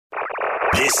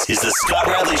This is the Scott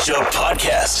Radley Show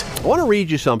podcast. I want to read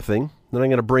you something, then I'm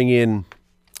going to bring in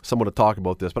someone to talk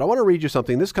about this, but I want to read you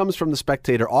something. This comes from The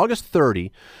Spectator, August 30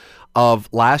 of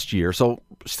last year, so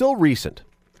still recent.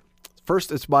 First,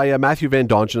 it's by Matthew Van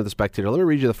Dongen of The Spectator. Let me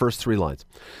read you the first 3 lines.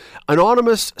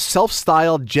 Anonymous,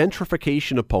 self-styled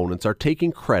gentrification opponents are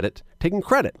taking credit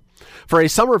for a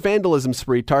summer vandalism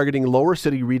spree targeting lower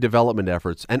city redevelopment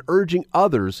efforts and urging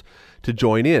others to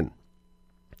join in.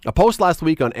 A post last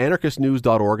week on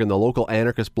anarchistnews.org and the local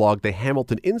anarchist blog The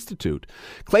Hamilton Institute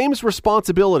claims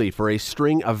responsibility for a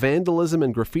string of vandalism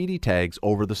and graffiti tags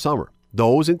over the summer.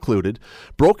 Those included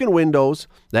broken windows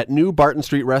at new Barton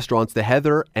Street restaurants, The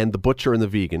Heather and The Butcher and The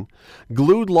Vegan,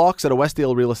 glued locks at a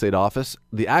Westdale real estate office,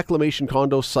 the Acclamation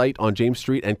condo site on James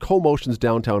Street, and CoMotion's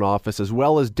downtown office, as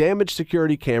well as damaged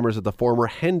security cameras at the former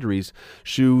Hendry's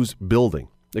Shoes building.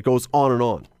 It goes on and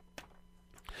on.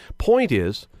 Point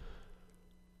is,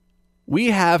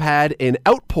 we have had an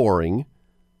outpouring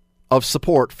of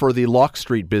support for the Locke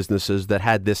Street businesses that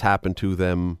had this happen to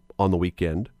them on the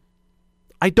weekend.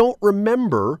 I don't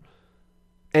remember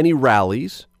any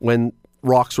rallies when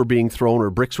rocks were being thrown or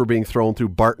bricks were being thrown through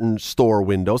Barton store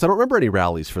windows. I don't remember any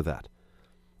rallies for that.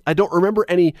 I don't remember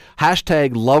any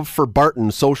hashtag love for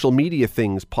Barton social media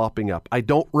things popping up. I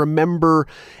don't remember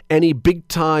any big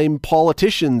time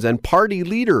politicians and party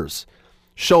leaders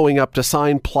showing up to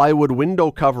sign plywood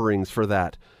window coverings for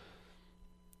that.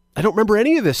 I don't remember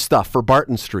any of this stuff for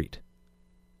Barton Street.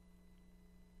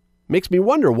 Makes me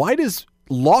wonder, why does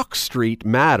Locke Street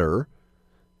matter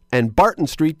and Barton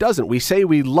Street doesn't? We say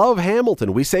we love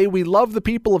Hamilton. We say we love the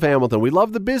people of Hamilton. We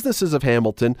love the businesses of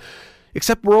Hamilton,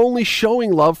 except we're only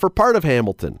showing love for part of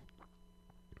Hamilton,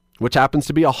 which happens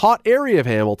to be a hot area of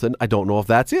Hamilton. I don't know if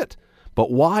that's it,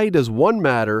 but why does one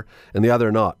matter and the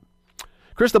other not?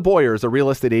 Krysta Boyer is a real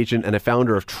estate agent and a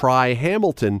founder of Try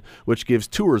Hamilton, which gives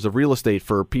tours of real estate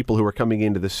for people who are coming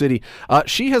into the city.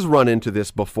 She has run into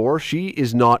this before. She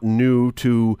is not new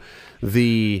to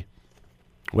this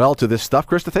stuff.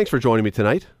 Krysta, thanks for joining me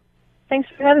tonight. Thanks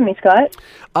for having me, Scott.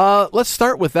 Let's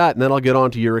start with that, and then I'll get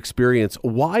on to your experience.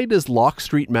 Why does Locke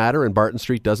Street matter and Barton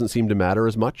Street doesn't seem to matter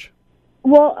as much?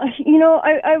 Well,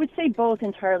 I would say both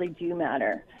entirely do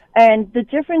matter. And the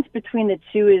difference between the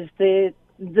two is the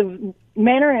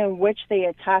manner in which they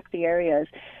attack the areas.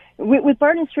 With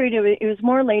Barton Street, it was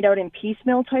more laid out in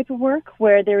piecemeal type of work,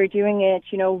 where they were doing it,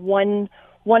 one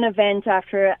event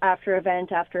after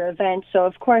event after event. So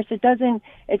of course it doesn't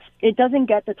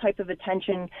get the type of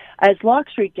attention as Locke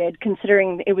Street did,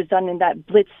 considering it was done in that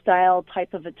blitz style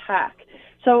type of attack.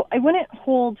 So I wouldn't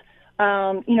hold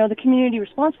the community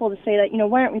responsible to say that,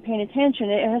 why aren't we paying attention?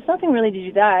 It has nothing really to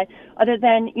do that, other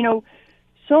than,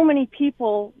 so many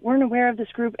people weren't aware of this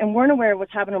group and weren't aware of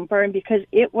what's happening in Barton because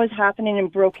it was happening in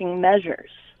broken measures.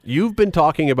 You've been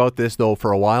talking about this, though,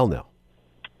 for a while now.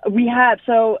 We have.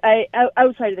 So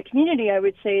outside of the community, I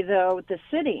would say, though, the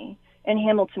city and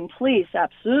Hamilton Police,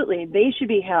 absolutely, they should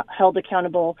be held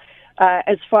accountable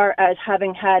as far as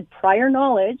having had prior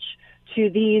knowledge to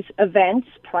these events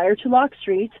prior to Locke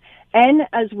Street, and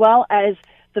as well as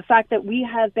the fact that we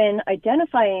have been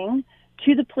identifying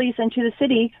to the police and to the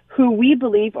city who we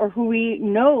believe or who we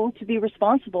know to be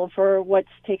responsible for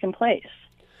what's taken place.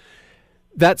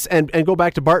 And go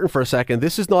back to Barton for a second.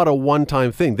 This is not a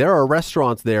one-time thing. There are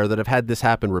restaurants there that have had this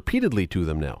happen repeatedly to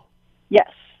them now. Yes.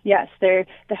 The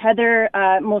Heather,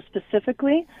 most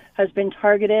specifically, has been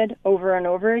targeted over and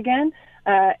over again.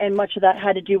 And much of that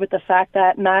had to do with the fact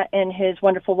that Matt and his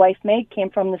wonderful wife, Meg, came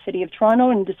from the city of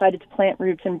Toronto and decided to plant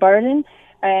roots in Barton,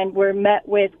 and were met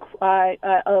with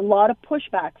a lot of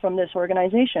pushback from this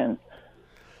organization.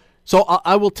 So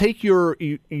I will take your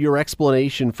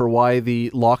explanation for why the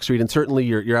Locke Street, and certainly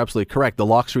you're absolutely correct, the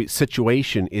Locke Street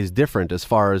situation is different as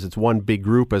far as it's one big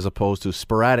group as opposed to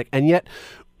sporadic, and yet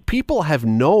people have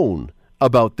known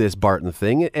about this Barton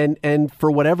thing, and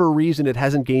for whatever reason it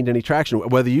hasn't gained any traction,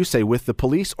 whether you say with the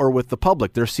police or with the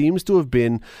public. There seems to have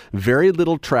been very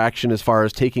little traction as far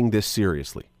as taking this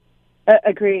seriously.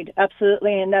 Agreed,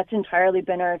 absolutely, and that's entirely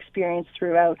been our experience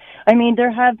throughout. I mean,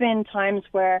 there have been times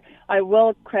where I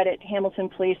will credit Hamilton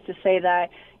Police to say that,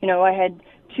 I had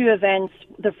 2 events,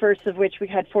 the first of which we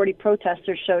had 40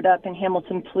 protesters showed up, and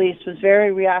Hamilton Police was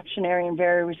very reactionary and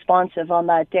very responsive on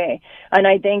that day, and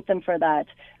I thank them for that.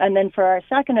 And then for our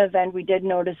second event, we did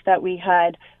notice that we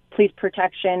had police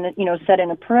protection, set in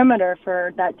a perimeter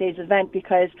for that day's event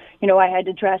because, I had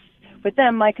addressed with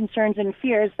them my concerns and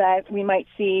fears that we might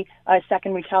see a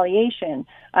second retaliation,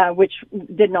 which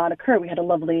did not occur. We had a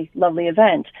lovely, lovely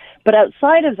event. But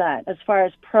outside of that, as far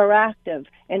as proactive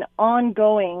and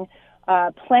ongoing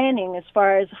planning as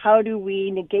far as how do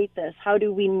we negate this, how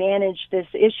do we manage this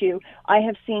issue, I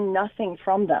have seen nothing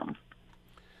from them.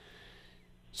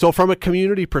 So from a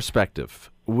community perspective,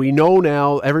 we know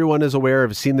now, everyone is aware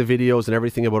of, seen the videos and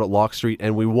everything about Locke Street,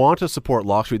 and we want to support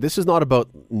Locke Street. This is not about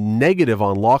negative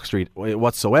on Locke Street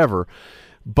whatsoever,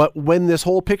 but when this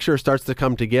whole picture starts to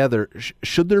come together,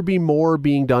 should there be more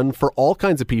being done for all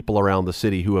kinds of people around the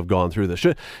city who have gone through this?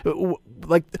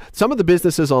 Like some of the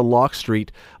businesses on Locke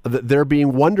Street, they're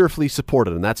being wonderfully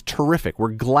supported, and that's terrific. We're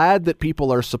glad that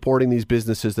people are supporting these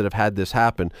businesses that have had this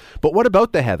happen. But what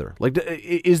about the Heather? Like,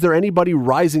 is there anybody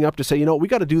rising up to say, we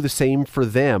got to do the same for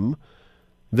them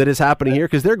that is happening here,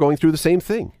 because they're going through the same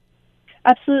thing?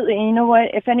 Absolutely. And you know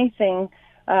what? If anything,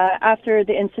 after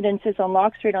the incidences on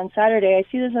Locke Street on Saturday,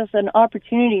 I see this as an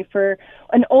opportunity for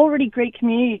an already great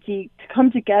community to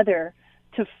come together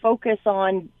to focus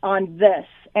on this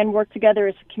and work together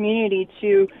as a community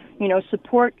to,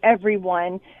 support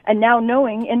everyone. And now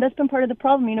knowing, and that's been part of the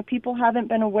problem, people haven't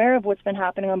been aware of what's been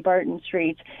happening on Barton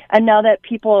Street. And now that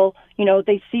people,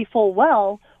 they see full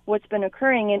well what's been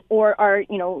occurring or are,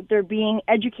 they're being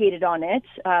educated on it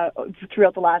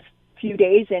throughout the last few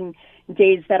days and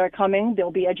days that are coming,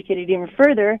 they'll be educated even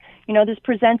further. This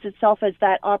presents itself as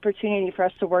that opportunity for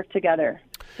us to work together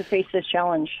to face this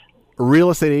challenge. Real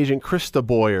estate agent Krysta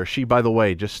Boyer, she, by the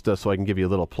way, just so I can give you a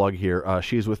little plug here,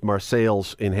 she's with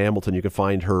Marsales in Hamilton. You can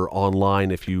find her online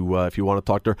if you want to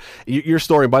talk to her. Your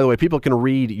story, and by the way, people can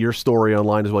read your story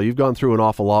online as well. You've gone through an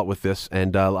awful lot with this,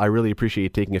 and I really appreciate you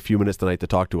taking a few minutes tonight to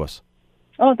talk to us.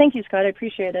 Oh, thank you, Scott. I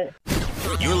appreciate it.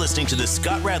 You're listening to The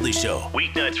Scott Radley Show,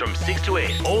 weeknights from 6 to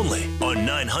 8, only on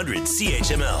 900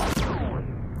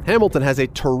 CHML. Hamilton has a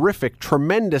terrific,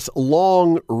 tremendous,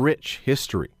 long, rich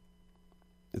history.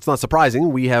 It's not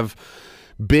surprising. We've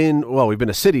been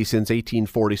a city since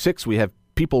 1846. We have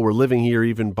people were living here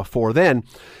even before then.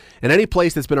 And any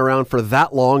place that's been around for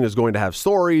that long is going to have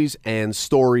stories, and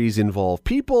stories involve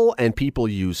people, and people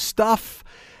use stuff,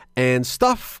 and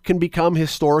stuff can become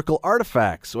historical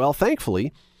artifacts. Well,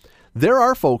 thankfully, there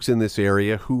are folks in this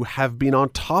area who have been on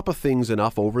top of things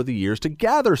enough over the years to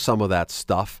gather some of that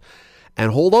stuff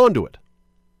and hold on to it.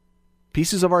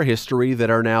 Pieces of our history that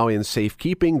are now in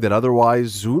safekeeping that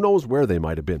otherwise, who knows where they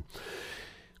might have been.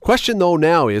 Question, though,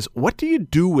 now is, what do you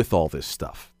do with all this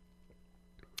stuff?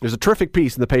 There's a terrific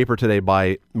piece in the paper today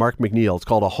by Mark McNeil. It's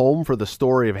called A Home for the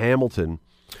Story of Hamilton,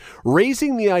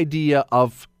 raising the idea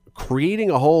of creating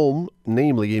a home,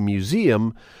 namely a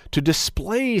museum, to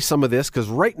display some of this, because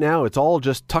right now it's all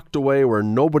just tucked away where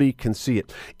nobody can see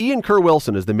it. Ian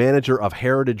Kerr-Wilson is the manager of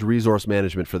Heritage Resource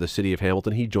Management for the City of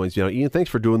Hamilton. He joins you now. Ian, thanks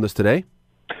for doing this today.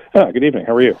 Good evening.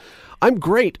 How are you? I'm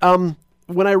great.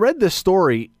 When I read this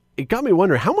story, it got me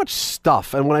wondering how much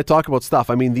stuff, and when I talk about stuff,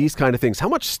 I mean these kind of things, how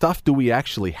much stuff do we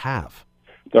actually have?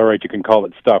 It's all right. You can call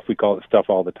it stuff. We call it stuff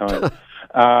all the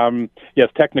time. Yes,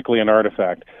 technically an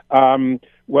artifact.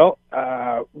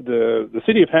 The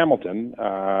city of Hamilton,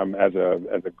 as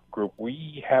a group,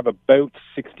 we have about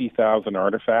 60,000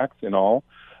 artifacts in all,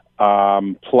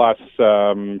 plus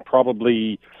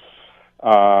probably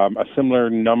a similar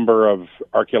number of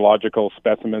archaeological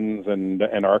specimens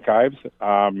and archives.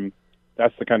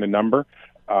 That's the kind of number.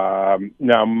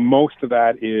 Now, most of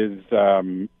that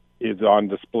is on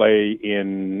display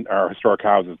in our historic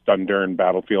houses, Dundurn,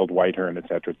 Battlefield, Whitehorn, et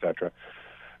cetera, et cetera.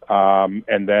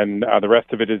 And then the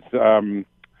rest of it is in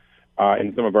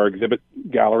some of our exhibit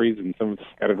galleries and some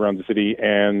scattered around the city,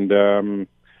 and the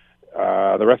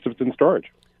rest of it's in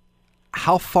storage.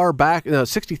 How far back?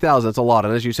 60,000, that's a lot.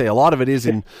 And as you say, a lot of it is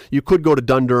in, you could go to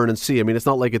Dundurn and see. I mean, it's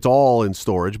not like it's all in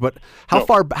storage, but how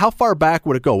far back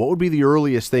would it go? What would be the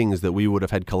earliest things that we would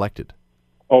have had collected?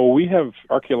 Oh, we have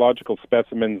archaeological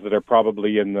specimens that are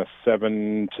probably in the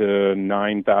 7,000 to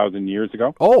 9,000 years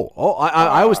ago.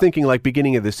 I was thinking like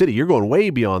beginning of the city. You're going way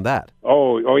beyond that.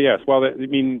 Oh, yes. Well, I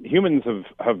mean, humans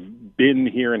have been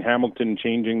here in Hamilton,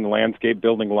 changing the landscape,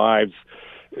 building lives,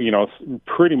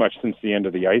 pretty much since the end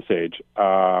of the Ice Age.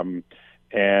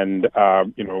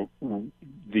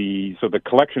 The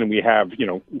collection we have,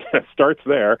 starts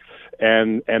there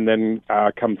and then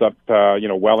comes up,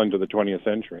 well into the 20th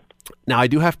century. Now, I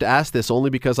do have to ask this only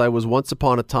because I was once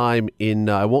upon a time in,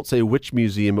 I won't say which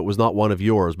museum, it was not one of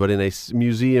yours, but in a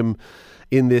museum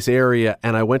in this area,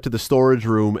 and I went to the storage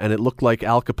room, and it looked like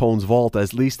Al Capone's vault,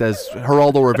 at least as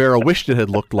Geraldo Rivera wished it had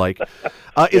looked like.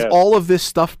 Is all of this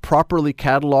stuff properly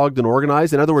cataloged and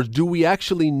organized? In other words, do we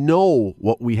actually know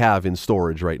what we have in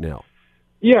storage right now?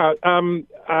 Yeah,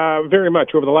 very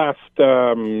much. Over the last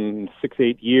 6-8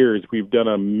 years, we've done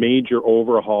a major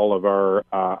overhaul of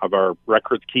our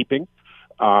records keeping,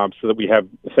 so that we have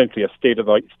essentially a state of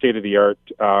the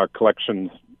art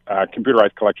collections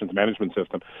computerized collections management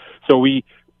system. So we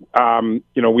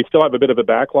still have a bit of a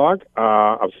backlog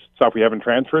of stuff we haven't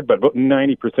transferred, but about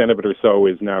 90% of it or so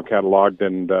is now cataloged,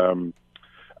 and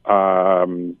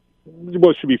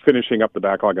should be finishing up the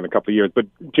backlog in a couple of years. But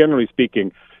generally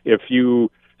speaking, if you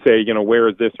say, where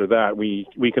is this or that, we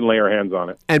can lay our hands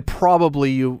on it. And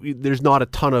probably there's not a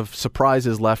ton of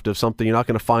surprises left of something. You're not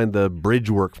going to find the bridge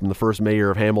work from the first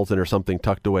mayor of Hamilton or something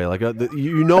tucked away. Like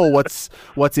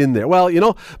what's in there.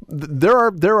 Well,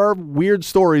 there are weird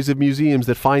stories of museums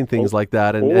that find things like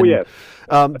that. Yes.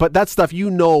 But that stuff,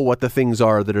 what the things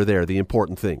are that are there, the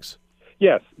important things.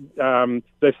 Yes. As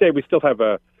I say, we still have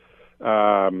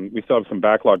some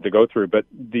backlog to go through, but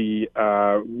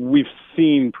we've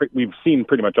seen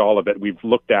pretty much all of it. We've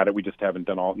looked at it. We just haven't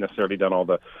necessarily done all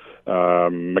the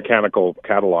mechanical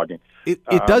cataloging.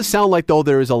 It does sound like, though,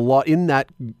 there is a lot in that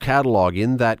catalog,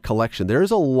 in that collection. There is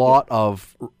a lot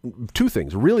of two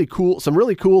things, some really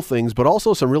cool things, but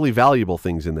also some really valuable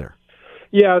things in there.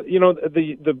 Yeah,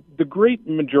 the great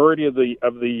majority of the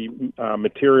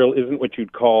material isn't what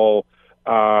you'd call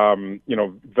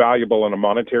valuable in a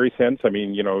monetary sense. I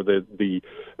mean, the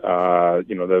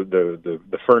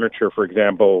furniture, for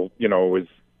example,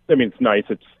 it's nice.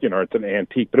 It's it's an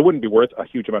antique, but it wouldn't be worth a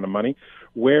huge amount of money.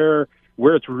 Where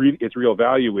its real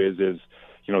value is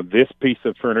this piece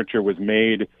of furniture was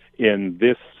made in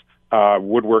this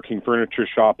woodworking furniture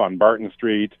shop on Barton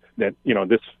Street that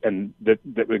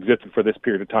existed for this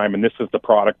period of time, and this is the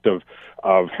product of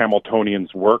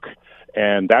Hamiltonians' work,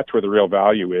 and that's where the real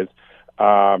value is.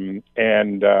 When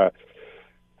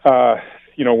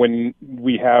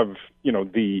we have,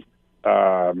 the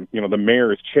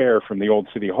mayor's chair from the old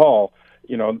city hall,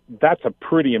 that's a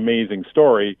pretty amazing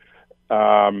story.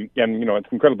 And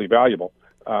it's incredibly valuable.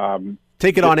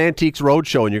 Take it on Antiques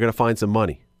Roadshow and you're going to find some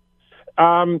money.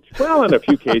 Well, in a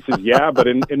few cases, yeah, but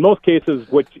in most cases,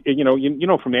 what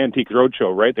from the Antiques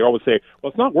Roadshow, right? They always say, well,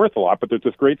 it's not worth a lot, but there's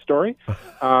this great story.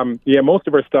 Most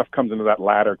of our stuff comes into that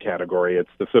latter category.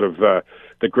 It's the sort of the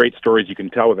great stories you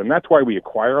can tell with, and that's why we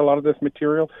acquire a lot of this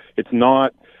material. It's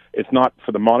not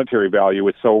for the monetary value.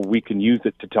 It's so we can use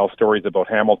it to tell stories about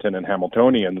Hamilton and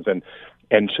Hamiltonians,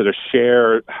 and sort of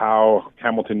share how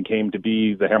Hamilton came to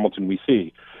be the Hamilton we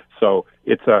see. So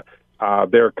it's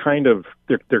they're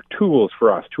tools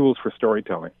for us, tools for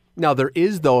storytelling. Now, there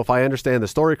is, though, if I understand the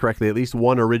story correctly, at least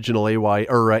one original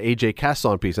A.J.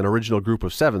 Casson piece, an original group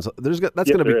of seven. So that's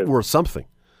going to be worth something.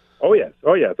 Oh yes.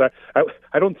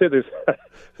 I don't say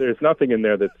there's nothing in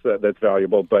there that's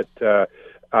valuable, but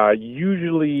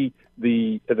usually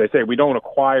as I say, we don't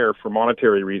acquire for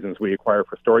monetary reasons. We acquire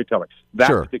for storytelling. That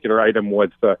particular item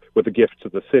was a gift to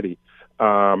the city,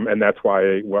 and that's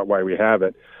why we have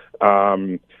it.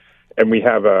 And we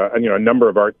have a number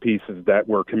of art pieces that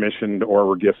were commissioned or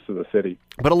were gifts to the city.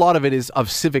 But a lot of it is of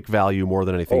civic value more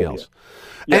than anything else.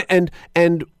 Yeah.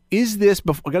 And is this?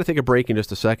 I've got to take a break in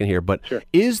just a second here. But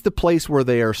Is the place where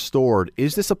they are stored?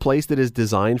 Is this a place that is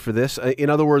designed for this? In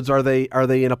other words, are they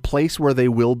in a place where they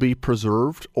will be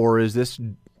preserved, or is this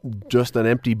just an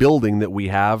empty building that we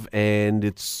have and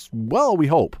it's we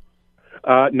hope?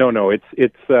 No.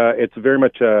 It's very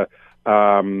much a.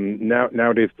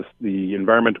 Nowadays, the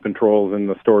environmental controls and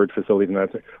the storage facilities and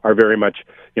that are very much,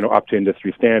 up to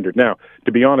industry standard. Now,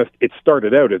 to be honest, it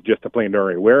started out as just a plain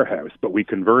ordinary warehouse, but we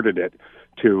converted it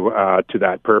to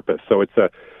that purpose. So it's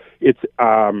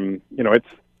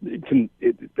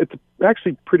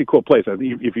actually a pretty cool place.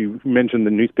 If you mentioned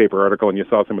the newspaper article and you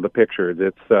saw some of the pictures,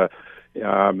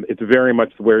 it's very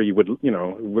much where you would,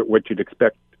 what you'd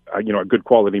expect, a good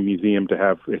quality museum to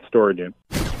have its storage in.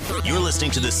 You're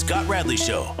listening to The Scott Radley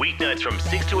Show, weeknights from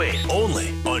 6 to 8, only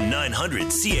on 900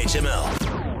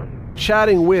 CHML.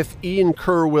 Chatting with Ian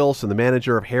Kerr-Wilson, the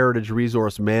manager of Heritage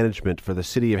Resource Management for the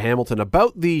City of Hamilton,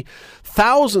 about the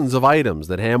thousands of items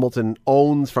that Hamilton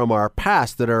owns from our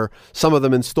past that are some of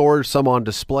them in storage, some on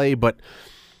display, but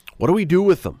what do we do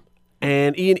with them?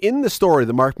 And Ian, in the story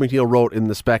that Mark McNeil wrote in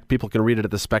the spec, people can read it at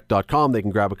thespec.com. They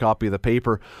can grab a copy of the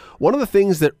paper. One of the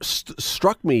things that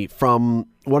struck me from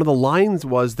one of the lines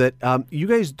was that you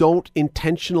guys don't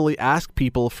intentionally ask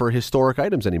people for historic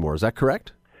items anymore. Is that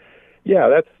correct?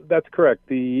 Yeah, that's correct.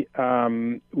 The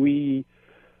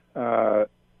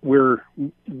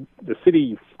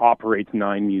city operates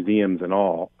 9 museums in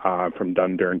all, from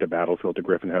Dundurn to Battlefield to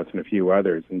Griffin House and a few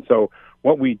others. And so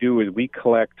what we do is we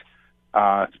collect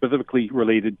specifically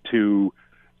related to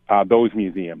those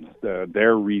museums,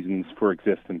 their reasons for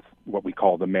existence, what we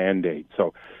call the mandate.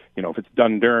 So, if it's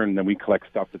Dundurn, then we collect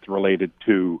stuff that's related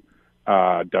to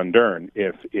Dundurn.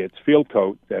 If it's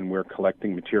Fieldcoat, then we're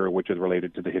collecting material which is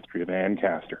related to the history of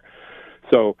Ancaster.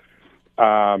 So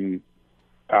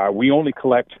we only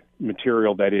collect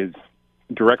material that is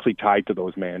directly tied to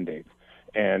those mandates.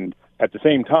 And at the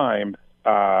same time,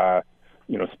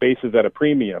 space is at a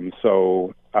premium.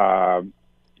 So,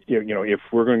 if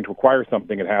we're going to acquire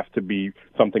something, it has to be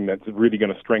something that's really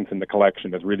going to strengthen the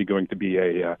collection. That's really going to be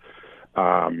a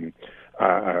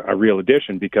real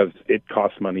addition, because it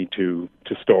costs money to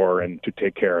store and to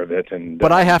take care of it.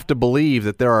 But I have to believe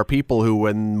that there are people who,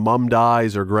 when mom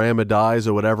dies or grandma dies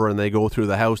or whatever, and they go through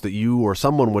the house, that you or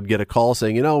someone would get a call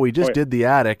saying, we just did the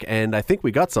attic, and I think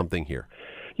we got something here.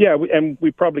 Yeah, and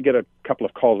we probably get a couple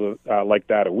of calls like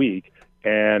that a week.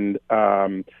 And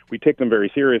we take them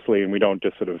very seriously, and we don't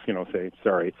just sort of, say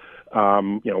sorry.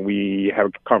 We have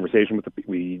a conversation with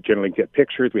we generally get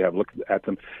pictures. We have a look at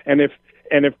them, and if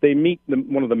they meet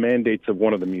one of the mandates of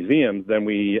one of the museums, then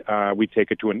we take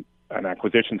it to an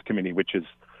acquisitions committee, which is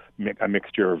a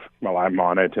mixture of, I'm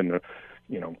on it, and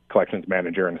collections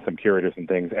manager and some curators and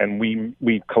things, and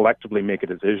we collectively make a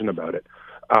decision about it.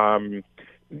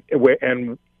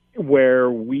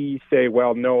 Where we say,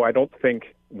 well, no, I don't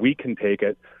think we can take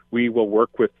it, we will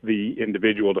work with the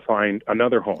individual to find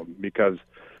another home, because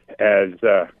as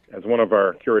one of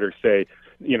our curators say,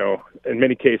 in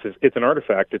many cases it's an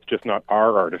artifact, it's just not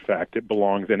our artifact, it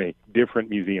belongs in a different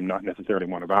museum, not necessarily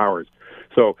one of ours.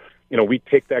 So we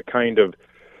take that kind of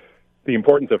the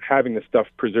importance of having the stuff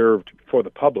preserved for the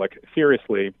public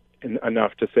seriously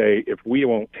enough to say, if we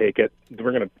won't take it,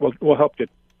 we'll help you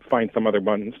find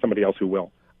somebody else who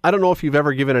will. I don't know if you've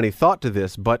ever given any thought to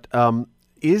this, but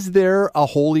is there a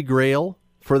holy grail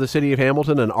for the city of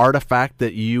Hamilton, an artifact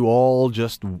that you all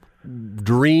just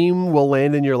dream will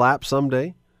land in your lap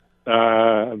someday?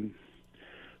 There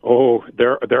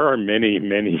are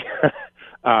many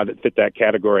that fit that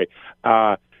category.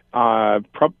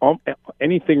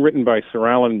 Anything written by Sir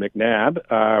Allan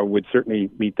McNabb would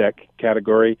certainly meet that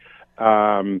category.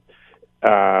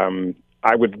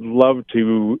 I would love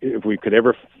to, if we could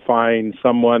ever find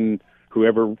someone who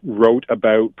ever wrote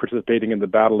about participating in the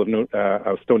Battle of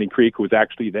Stony Creek, who was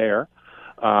actually there.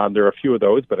 There are a few of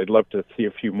those, but I'd love to see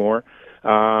a few more.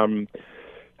 There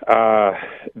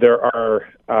are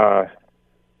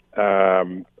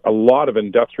a lot of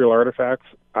industrial artifacts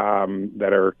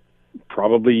that are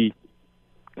probably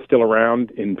still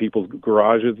around in people's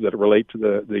garages that relate to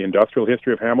the industrial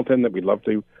history of Hamilton that we'd love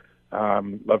to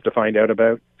find out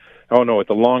about. Oh no, it's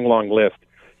a long, long list.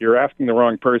 You're asking the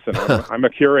wrong person. I'm a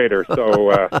curator,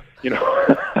 so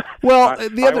well,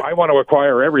 I want to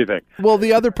acquire everything. Well,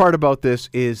 the other part about this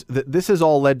is that this has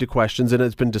all led to questions, and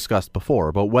it's been discussed before,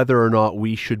 about whether or not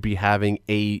we should be having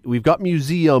we've got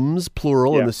museums,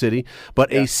 plural, in the city,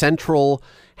 but a central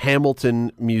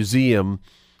Hamilton museum.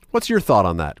 What's your thought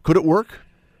on that? Could it work?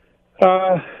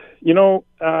 You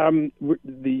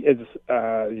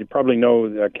probably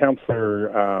know, Councillor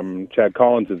Chad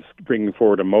Collins is bringing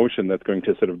forward a motion that's going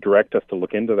to sort of direct us to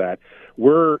look into that.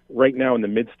 We're right now in the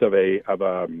midst of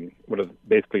what is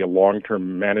basically a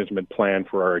long-term management plan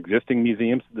for our existing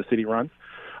museums the city runs,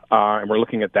 and we're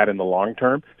looking at that in the long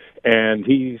term. And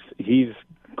he's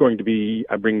going to be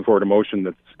bringing forward a motion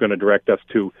that's going to direct us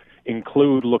to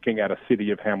include looking at a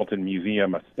City of Hamilton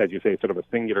museum, as you say, sort of a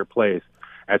singular place,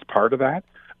 as part of that.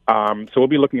 So we'll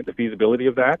be looking at the feasibility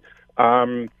of that.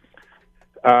 And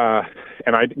I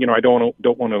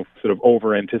don't want to sort of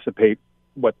over anticipate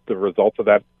what the results of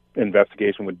that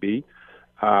investigation would be.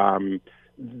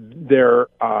 There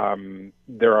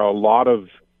are a lot of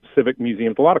civic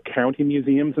museums, a lot of county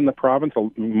museums in the province.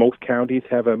 Most counties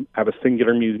have a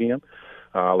singular museum,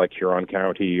 like Huron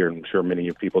County, or I'm sure many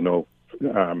of people know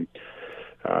of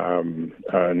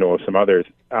some others.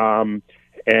 And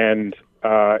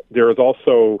there is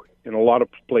also, in a lot of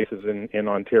places in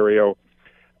Ontario,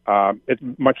 it's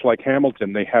much like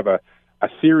Hamilton, they have a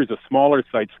series of smaller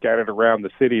sites scattered around the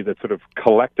city that sort of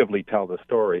collectively tell the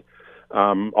story.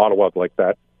 Ottawa's like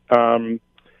that.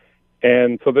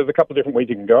 And so there's a couple of different ways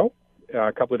you can go,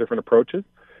 a couple of different approaches.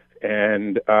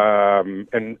 And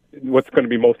what's going to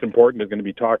be most important is going to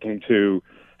be talking to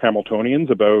Hamiltonians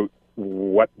about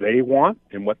what they want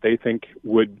and what they think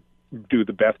would do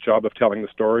the best job of telling the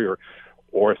story,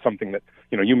 or something that,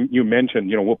 you mentioned,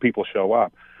 will people show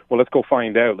up? Well, let's go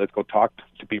find out. Let's go talk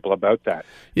to people about that.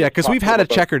 Yeah, because we've had a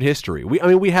checkered history.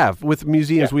 We have with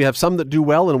museums. Yeah. We have some that do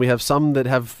well, and we have some that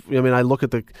have. I look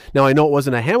at now. I know it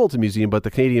wasn't a Hamilton museum, but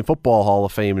the Canadian Football Hall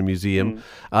of Fame and Museum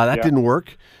that didn't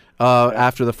work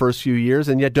after the first few years,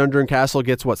 and yet Dundurn Castle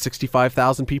gets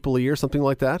 65,000 people a year, something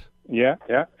like that. Yeah,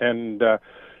 and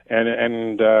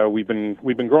we've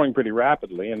been growing pretty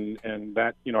rapidly, and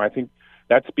that I think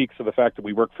that speaks to the fact that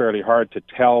we work fairly hard to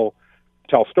tell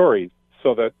stories.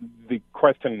 So that the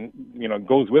question,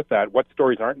 goes with that: what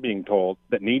stories aren't being told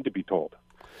that need to be told?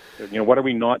 What are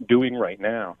we not doing right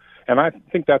now? And I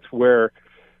think that's where,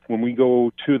 when we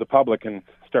go to the public and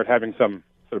start having some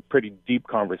sort of pretty deep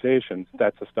conversations,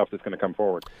 that's the stuff that's going to come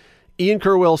forward. Ian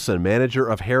Kerr-Wilson, manager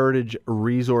of Heritage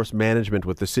Resource Management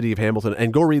with the City of Hamilton.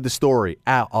 And go read the story.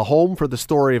 A Home for the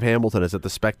Story of Hamilton is at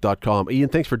thespec.com. Ian,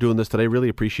 thanks for doing this today. Really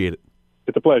appreciate it.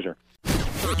 It's a pleasure.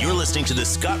 You're listening to The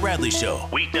Scott Radley Show,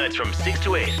 weeknights from 6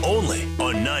 to 8, only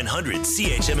on 900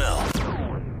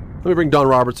 CHML. Let me bring Don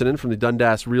Robertson in from the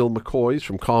Dundas Real McCoys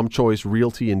from ComChoice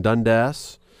Realty in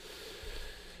Dundas.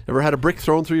 Ever had a brick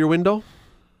thrown through your window?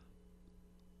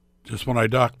 Just when I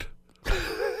ducked.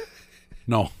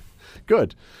 No.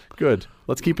 Good.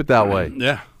 Let's keep it that way.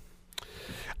 Yeah.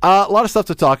 A lot of stuff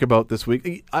to talk about this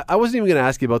week. I wasn't even going to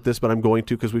ask you about this, but I'm going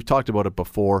to because we've talked about it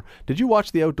before. Did you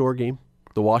watch the outdoor game?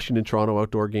 The Washington-Toronto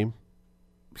outdoor game?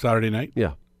 Saturday night?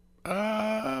 Yeah.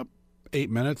 8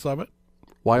 minutes of it.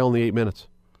 Why only 8 minutes?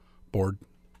 Bored.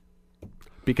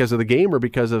 Because of the game or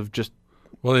because of just...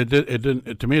 Well, it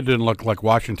didn't. To me, it didn't look like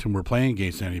Washington were playing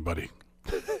against anybody.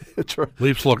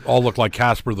 Leafs all looked like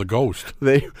Casper the Ghost.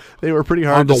 They were pretty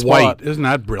hard on to the spot. white. Isn't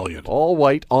that brilliant? All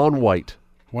white on white.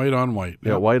 White on white.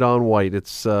 Yeah, white on white.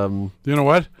 It's You know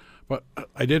what? But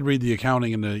I did read the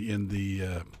accounting in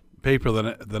the paper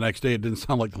the next day. It didn't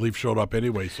sound like the Leafs showed up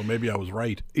anyway, so maybe I was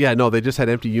right. Yeah, no, they just had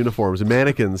empty uniforms and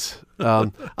mannequins.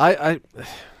 I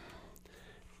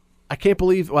can't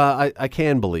believe. Well, I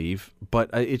can believe, but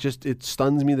it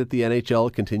stuns me that the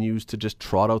NHL continues to just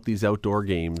trot out these outdoor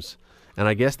games, and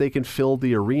I guess they can fill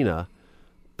the arena,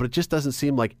 but it just doesn't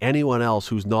seem like anyone else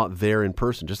who's not there in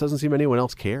person. Just doesn't seem anyone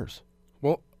else cares.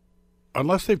 Well,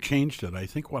 unless they've changed it, I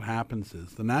think what happens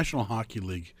is the National Hockey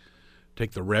League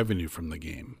take the revenue from the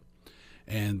game,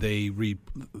 and they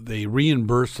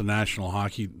reimburse the National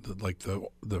Hockey, like the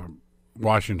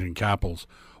Washington Capitals,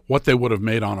 what they would have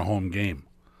made on a home game.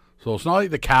 So it's not like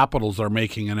the Capitals are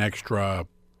making an extra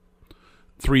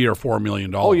 $3 or $4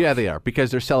 million. Oh yeah, they are,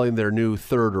 because they're selling their new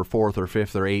 3rd or 4th or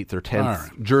 5th or 8th or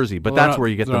 10th jersey. But that's where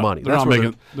you get the money. They're not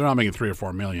making $3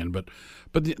 or $4 million, but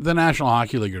the National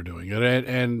Hockey League are doing it,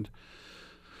 and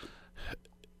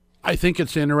I think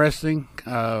it's interesting.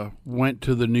 Went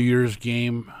to the New Year's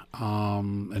game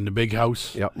in the big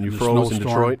house. Yep, you froze in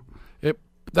Detroit.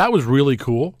 That was really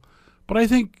cool, but I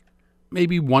think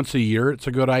maybe once a year it's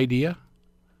a good idea.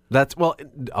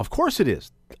 Of course it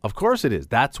is. Of course it is.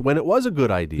 That's when it was a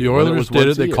good idea. The Oilers did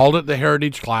it. They called it the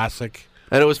Heritage Classic.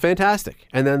 And it was fantastic.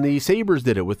 And then the Sabres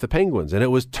did it with the Penguins, and it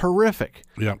was terrific.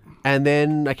 Yeah. And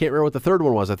then I can't remember what the third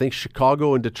one was. I think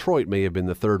Chicago and Detroit may have been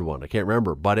the third one. I can't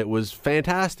remember, but it was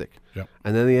fantastic. Yeah.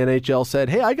 And then the NHL said,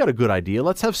 hey, I got a good idea.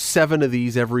 Let's have 7 of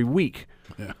these every week.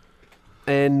 Yeah.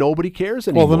 And nobody cares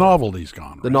anymore. Well, the novelty's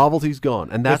gone. Right? The novelty's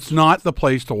gone. And that's not the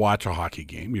place to watch a hockey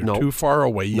game. You're too far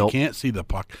away. You can't see the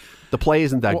puck. The play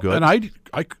isn't that good. And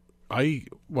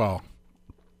well,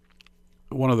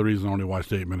 one of the reasons I only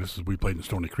watched 8 minutes is we played in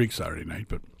Stony Creek Saturday night.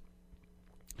 But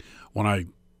when I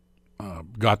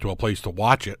got to a place to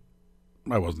watch it,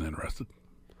 I wasn't interested.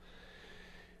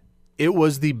 It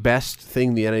was the best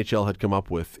thing the NHL had come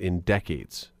up with in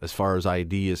decades as far as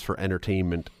ideas for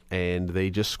entertainment, and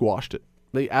they just squashed it.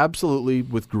 They absolutely,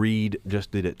 with greed,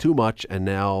 just did it too much, and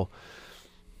now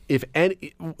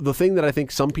the thing that I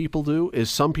think some people do is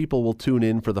some people will tune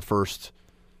in for the first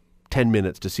 10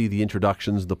 minutes to see the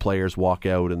introductions, the players walk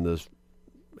out, and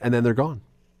then they're gone.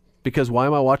 Because why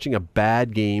am I watching a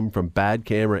bad game from bad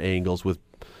camera angles with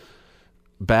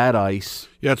bad ice?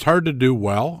 Yeah, it's hard to do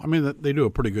well. I mean, they do a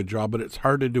pretty good job, but it's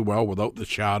hard to do well without the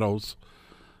shadows.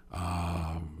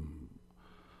 I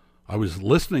was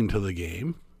listening to the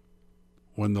game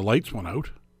when the lights went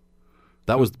out.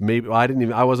 That was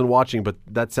I wasn't watching, but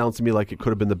that sounds to me like it could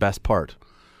have been the best part.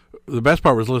 The best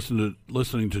part was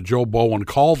listening to Joe Bowen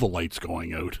call the lights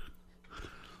going out.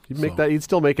 He'd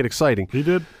still make it exciting. He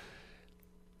did.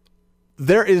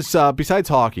 There is besides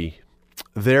hockey,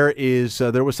 there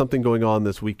was something going on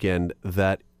this weekend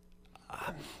that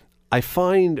I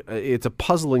find it's a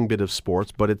puzzling bit of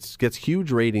sports, but it gets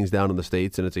huge ratings down in the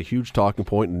States, and it's a huge talking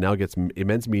point, and now gets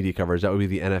immense media coverage. That would be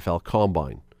the NFL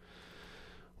Combine,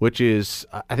 which is,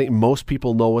 I think most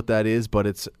people know what that is, but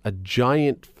it's a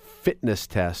giant fitness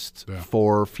test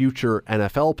for future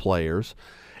NFL players,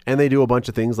 and they do a bunch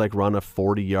of things like run a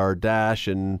 40-yard dash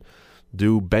and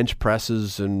do bench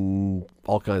presses and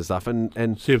all kinds of stuff,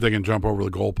 and see if they can jump over the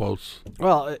goalposts.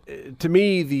 Well, to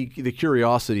me, the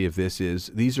curiosity of this is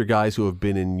these are guys who have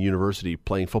been in university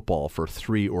playing football for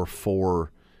 3 or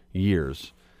 4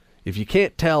 years. If you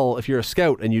can't tell, if you're a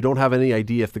scout and you don't have any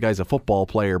idea if the guy's a football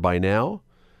player by now,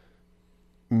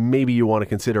 maybe you want to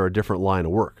consider a different line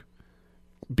of work.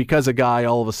 Because a guy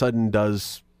all of a sudden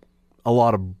does a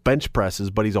lot of bench presses,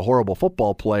 but he's a horrible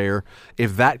football player,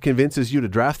 if that convinces you to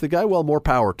draft the guy, well, more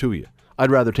power to you.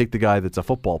 I'd rather take the guy that's a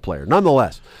football player.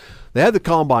 Nonetheless, they had the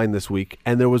combine this week,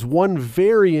 and there was one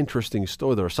very interesting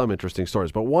story. There were some interesting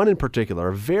stories, but one in particular,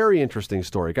 a very interesting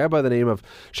story. A guy by the name of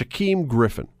Shaquem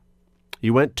Griffin. He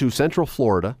went to Central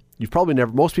Florida.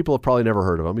 Most people have probably never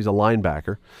heard of him. He's a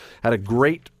linebacker. Had a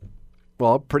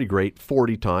pretty great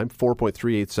 40 time,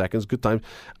 4.38 seconds, good time,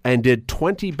 and did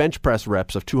 20 bench press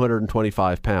reps of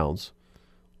 225 pounds,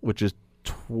 which is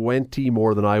 20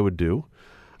 more than I would do.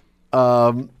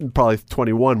 Probably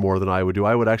 21 more than I would do.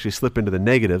 I would actually slip into the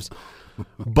negatives.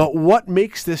 But what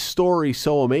makes this story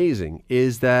so amazing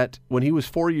is that when he was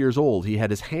 4 years old, he had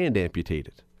his hand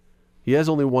amputated. He has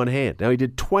only one hand. Now, he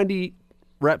did 20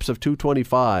 reps of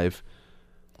 225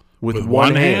 with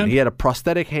one hand. He had a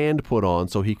prosthetic hand put on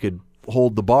so he could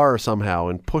hold the bar somehow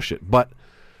and push it. But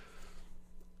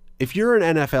if you're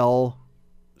an NFL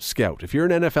scout, if you're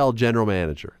an NFL general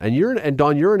manager, and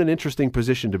Don, you're in an interesting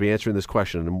position to be answering this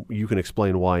question, and you can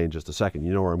explain why in just a second.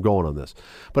 You know where I'm going on this.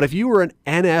 But if you were an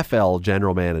NFL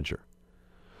general manager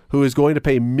who is going to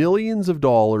pay millions of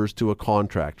dollars to a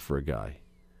contract for a guy,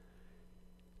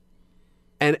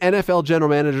 and NFL general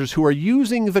managers who are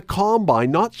using the combine,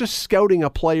 not just scouting a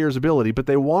player's ability, but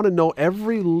they want to know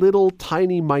every little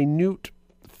tiny minute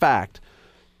fact,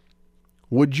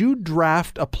 would you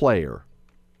draft a player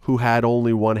who had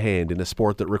only one hand in a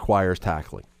sport that requires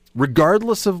tackling?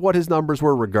 Regardless of what his numbers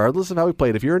were, regardless of how he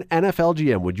played, if you're an NFL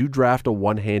GM, would you draft a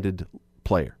one-handed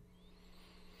player?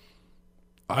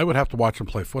 I would have to watch him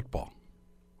play football.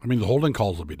 I mean, the holding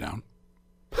calls will be down.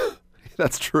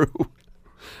 That's true.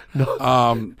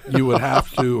 No. You would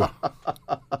have to.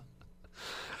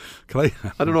 Can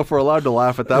I don't know if we're allowed to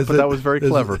laugh at that, but that was very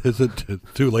clever. Is it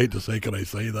too late to say? Can I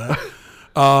say that?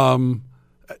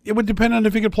 It would depend on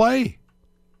if he could play.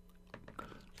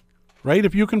 Right?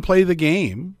 If you can play the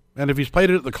game, and if he's played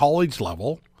it at the college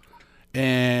level,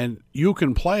 and you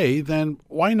can play, then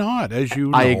why not? As you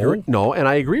know, I agree. No, and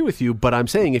I agree with you. But I'm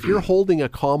saying if you're holding a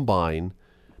combine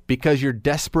because you're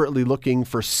desperately looking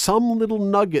for some little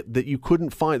nugget that you couldn't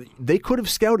find. They could have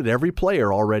scouted every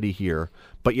player already here,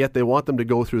 but yet they want them to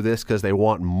go through this because they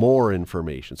want more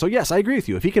information. So yes, I agree with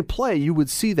you. If he can play, you would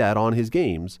see that on his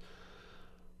games.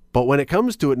 But when it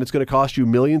comes to it and it's going to cost you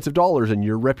millions of dollars and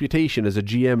your reputation as a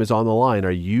GM is on the line,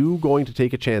 are you going to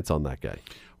take a chance on that guy?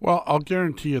 Well, I'll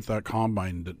guarantee at that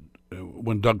combine that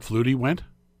when Doug Flutie went,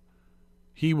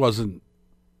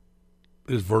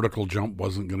 his vertical jump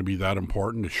wasn't going to be that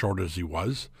important, as short as he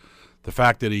was. The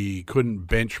fact that he couldn't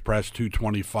bench press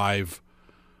 225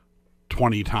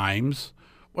 20 times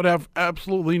would have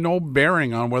absolutely no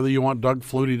bearing on whether you want Doug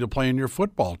Flutie to play in your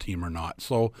football team or not.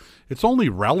 So it's only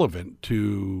relevant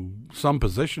to some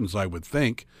positions, I would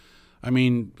think. I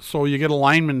mean, so you get a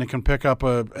lineman that can pick up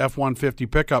a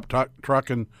F-150 pickup truck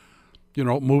and,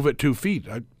 move it 2 feet.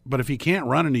 But if he can't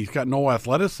run and he's got no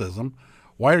athleticism,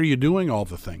 why are you doing all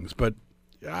the things? But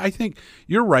I think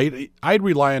you're right. I'd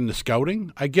rely on the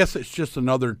scouting. I guess it's just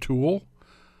another tool.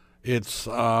 It's,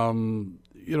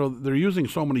 they're using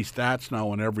so many stats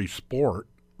now in every sport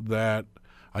that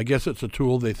I guess it's a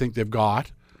tool they think they've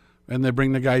got, and they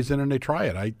bring the guys in and they try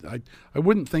it. I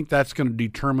wouldn't think that's going to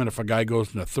determine if a guy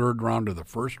goes in the third round or the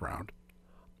first round.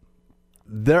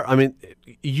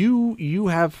 You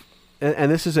have,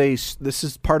 and this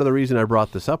is part of the reason I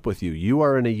brought this up with you. You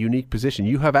are in a unique position.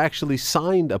 You have actually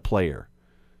signed a player.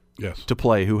 Yes. To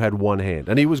play who had one hand,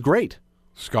 and he was great.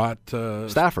 Scott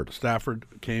Stafford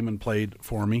came and played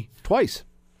for me twice.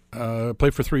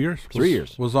 Played for 3 years. 3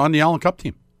 years. Was on the Allen Cup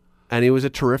team, and he was a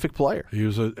terrific player. He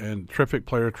was a terrific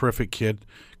player, terrific kid.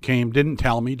 Came, didn't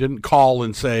tell me, didn't call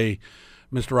and say,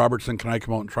 "Mr. Robertson, can I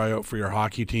come out and try out for your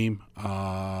hockey team?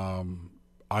 I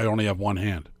only have one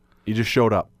hand." He just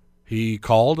showed up. He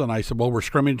called, and I said, "Well, we're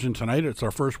scrimmaging tonight. It's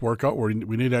our first workout. We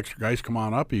need extra guys. Come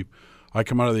on up." I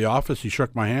come out of the office. He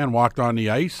shook my hand, walked on the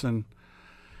ice, and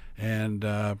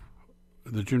the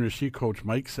junior C coach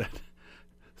Mike said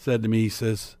to me, he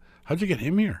says, "How'd you get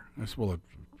him here?" I said, "Well,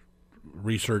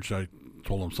 research." I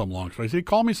told him some long story. I said,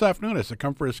 "Call me this afternoon." I said,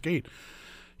 "Come for a skate."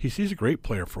 He's a great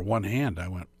player for one hand. I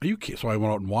went, "Are you kidding?" So I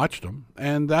went out and watched him,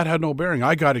 and that had no bearing.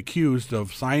 I got accused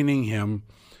of signing him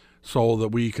so that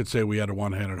we could say we had a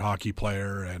one-handed hockey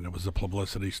player, and it was a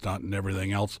publicity stunt and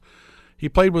everything else. He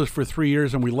played with us for 3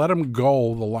 years, and we let him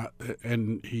go,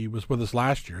 and he was with us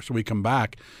last year, so we come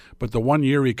back. But the 1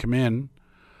 year he came in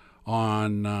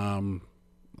on,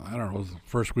 it was the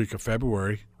first week of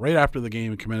February. Right after the game,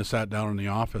 he came in and sat down in the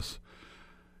office,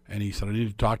 and he said, "I need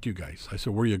to talk to you guys." I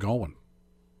said, "Where are you going?"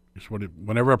 He said,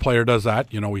 whenever a player does that,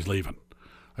 he's leaving.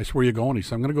 I said, where are you going? He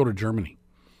said, I'm going to go to Germany.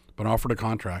 Been offered a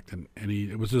contract. And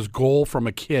it was his goal from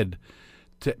a kid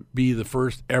to be the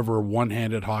first ever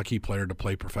one-handed hockey player to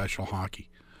play professional hockey.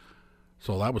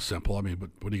 So that was simple. I mean,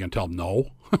 what are you going to tell him? No.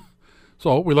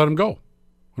 So we let him go.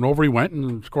 And over he went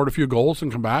and scored a few goals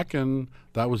and come back, and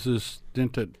that was his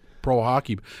stint at pro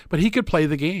hockey. But he could play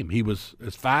the game. He was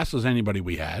as fast as anybody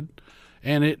we had,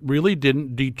 and it really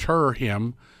didn't deter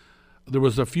him. There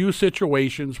was a few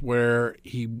situations where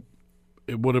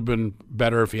it would have been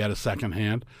better if he had a second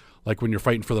hand. Like when you're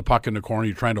fighting for the puck in the corner,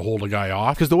 you're trying to hold a guy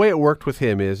off. Because the way it worked with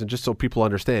him is, and just so people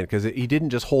understand, because he didn't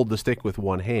just hold the stick with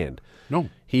one hand. No.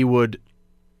 He would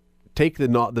take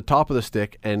the top of the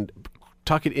stick and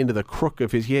tuck it into the crook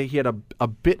of his. He had a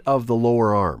bit of the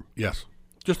lower arm. Yes,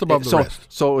 just above the wrist.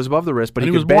 So it was above the wrist, but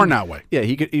he was born born that way. Yeah,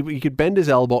 he could bend his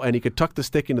elbow and he could tuck the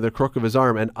stick into the crook of his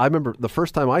arm. And I remember the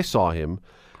first time I saw him,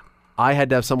 I had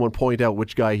to have someone point out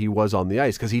which guy he was on the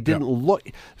ice because he didn't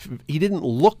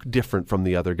look different from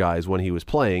the other guys when he was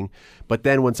playing. But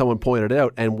then when someone pointed it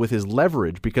out, and with his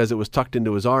leverage, because it was tucked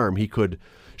into his arm, he could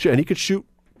shoot, and he could shoot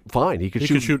fine. He could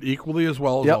shoot equally as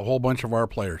well as a whole bunch of our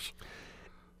players.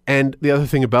 And the other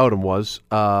thing about him was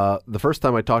the first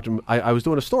time I talked to him, I was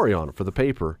doing a story on him for the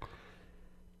paper.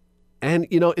 And,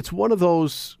 it's one of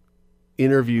those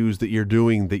interviews that you're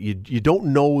doing that you don't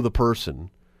know the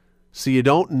person. So you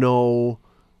don't know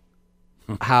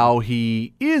how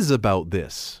he is about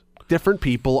this. Different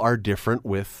people are different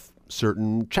with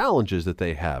certain challenges that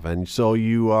they have. And so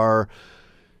you are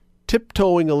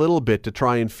tiptoeing a little bit to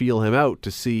try and feel him out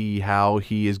to see how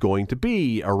he is going to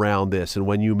be around this. And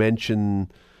when you mention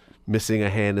missing a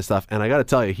hand and stuff, and I got to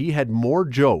tell you, he had more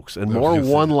jokes and more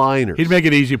one-liners. He'd make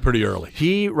it easy pretty early.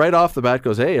 He, right off the bat,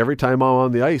 goes, hey, every time I'm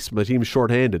on the ice, my team's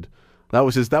shorthanded. That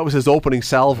was his opening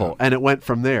salvo, and it went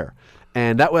from there.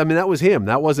 And that was him.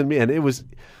 That wasn't me. And it was,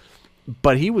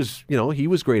 but he was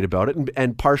great about it,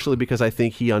 and partially because I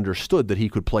think he understood that he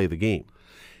could play the game.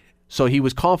 So he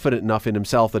was confident enough in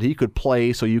himself that he could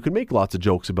play. So you can make lots of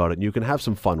jokes about it, and you can have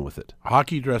some fun with it.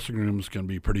 Hockey dressing rooms can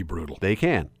be pretty brutal. They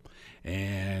can.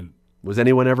 And was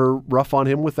anyone ever rough on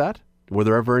him with that? Were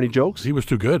there ever any jokes? He was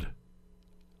too good.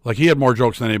 Like he had more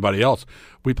jokes than anybody else.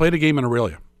 We played a game in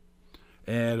Aurelia.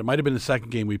 And it might have been the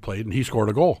second game we played, and he scored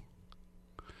a goal.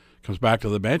 Comes back to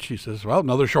the bench. He says, well,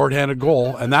 another shorthanded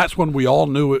goal. And that's when we all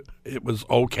knew it was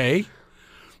okay.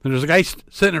 And there's a guy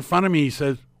sitting in front of me. He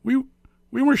says, we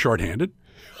weren't shorthanded.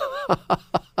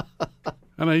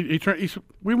 And he said,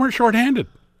 we weren't shorthanded.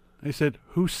 I said,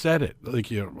 who said it?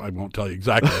 I won't tell you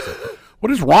exactly. I said,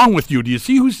 what is wrong with you? Do you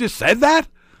see who's just said that?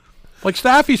 Like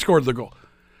Staffy scored the goal.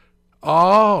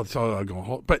 Oh, so I'll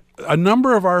go. But a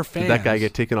number of our fans. Did that guy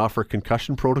get taken off for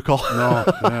concussion protocol?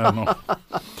 No.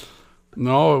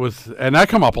 No, it was, and that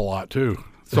come up a lot too.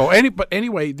 So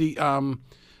anyway,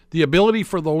 the ability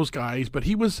for those guys, but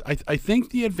he was. I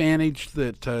think the advantage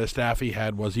that Staffy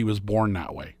had was he was born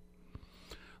that way.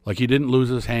 Like he didn't lose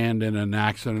his hand in an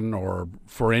accident or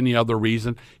for any other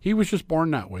reason. He was just born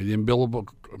that way. The umbilical,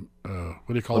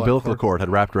 umbilical cord had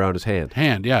wrapped around his hand.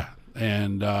 Yeah.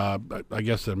 And I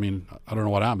guess, I don't know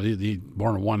what happened. He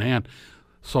born in one hand.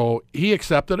 So he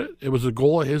accepted it. It was a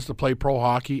goal of his to play pro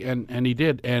hockey, and he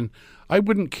did. And I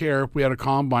wouldn't care if we had a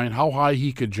combine how high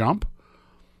he could jump.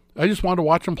 I just wanted to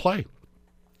watch him play.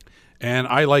 And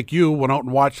I, like you, went out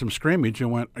and watched some scrimmage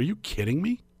and went, are you kidding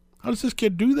me? How does this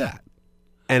kid do that?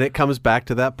 And it comes back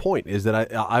to that point, is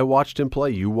that I watched him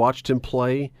play. You watched him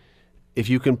play. If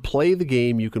you can play the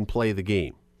game, you can play the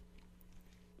game.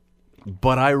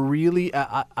 But I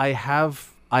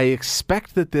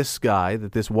expect that this guy,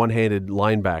 that this one-handed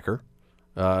linebacker,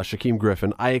 Shaquem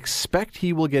Griffin, I expect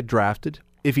he will get drafted.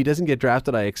 If he doesn't get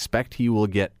drafted, I expect he will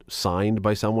get signed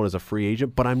by someone as a free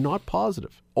agent, but I'm not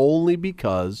positive. Only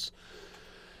because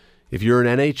if you're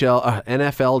an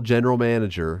NFL general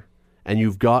manager and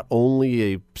you've got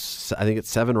only I think it's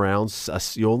 7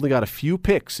 rounds, you only got a few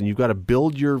picks, and you've got to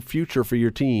build your future for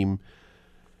your team.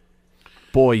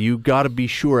 Boy, you got to be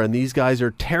sure, and these guys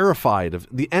are terrified of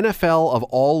the NFL of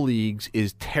all leagues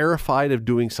is terrified of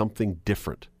doing something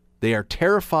different. They are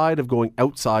terrified of going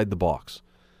outside the box.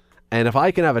 And if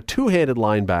I can have a two-handed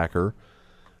linebacker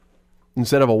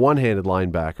instead of a one-handed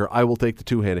linebacker, I will take the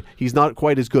two-handed. He's not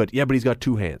quite as good. Yeah, but he's got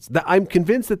two hands. I'm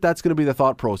convinced that that's going to be the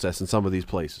thought process in some of these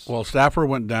places. Well, Stafford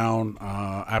went down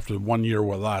after 1 year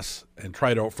with us and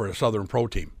tried out for a Southern Pro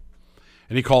team.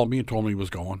 And he called me and told me he was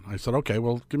going. I said, okay,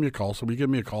 well, give me a call. So he gave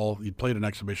me a call. He played an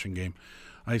exhibition game.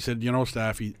 I said,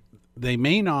 Staffy, they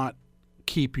may not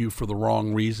keep you for the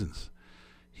wrong reasons.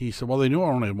 He said, well, they knew I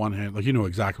only had one hand. Like, he knew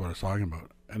exactly what I was talking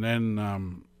about. And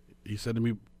then he said to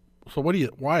me, so why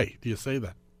do you say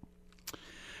that?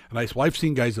 And I've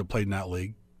seen guys that played in that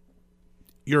league.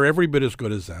 You're every bit as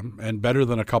good as them and better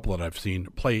than a couple that I've seen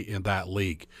play in that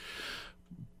league.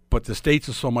 But the States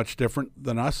is so much different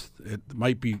than us. It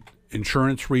might be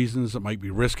insurance reasons. It might be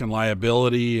risk and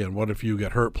liability. And what if you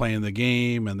get hurt playing the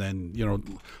game? And then,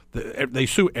 they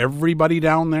sue everybody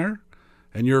down there.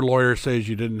 And your lawyer says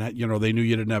you didn't, they knew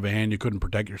you didn't have a hand. You couldn't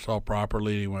protect yourself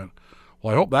properly. He went,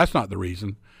 well, I hope that's not the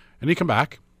reason. And he come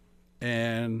back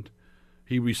and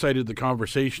he recited the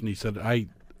conversation. He said,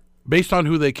 based on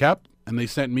who they kept and they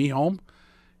sent me home,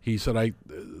 he said,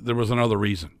 there was another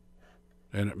reason.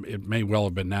 And it may well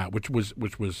have been that, which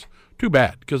was too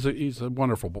bad because he's a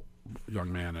wonderful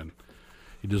young man and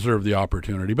he deserved the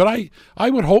opportunity. But I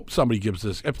would hope somebody gives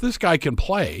this. If this guy can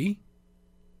play,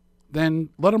 then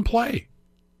let him play.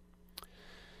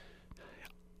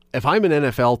 If I'm an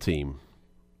NFL team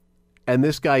and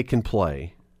this guy can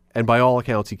play, and by all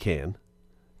accounts he can,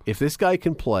 if this guy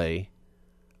can play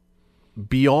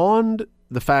beyond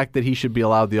the fact that he should be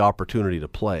allowed the opportunity to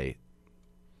play,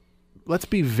 let's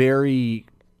be very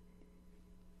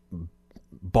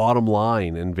bottom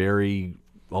line and very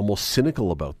almost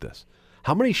cynical about this.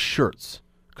 How many shirts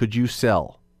could you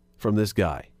sell from this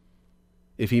guy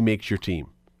if he makes your team?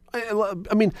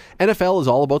 I mean, NFL is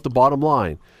all about the bottom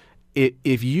line.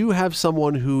 If you have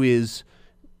someone who is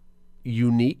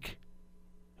unique,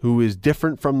 who is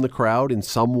different from the crowd in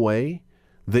some way,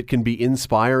 that can be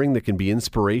inspiring, that can be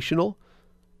inspirational,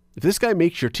 if this guy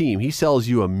makes your team, he sells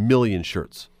you 1 million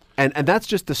shirts. And that's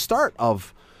just the start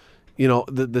of,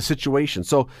 the situation.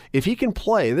 So if he can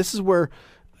play, this is where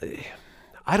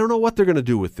I don't know what they're going to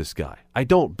do with this guy. I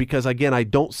don't, because again, I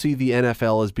don't see the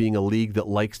NFL as being a league that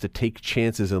likes to take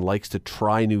chances and likes to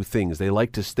try new things. They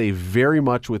like to stay very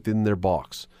much within their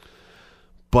box.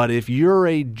 But if you're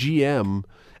a GM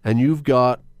and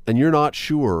you're not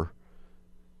sure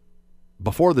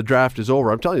before the draft is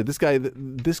over, I'm telling you,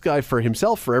 this guy for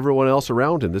himself, for everyone else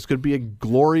around him, this could be a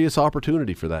glorious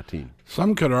opportunity for that team.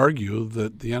 Some could argue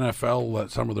that the NFL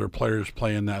let some of their players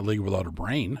play in that league without a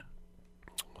brain.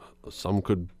 Some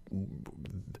could.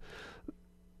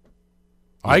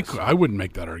 Yes. I wouldn't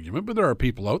make that argument, but there are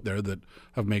people out there that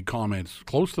have made comments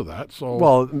close to that. So,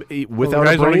 without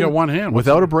a brain, only got one hand.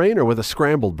 Without a brain, or with a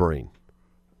scrambled brain.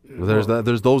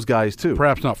 There's those guys too.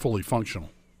 Perhaps not fully functional.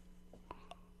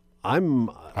 I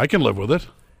can live with it.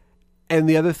 And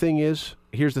the other thing is,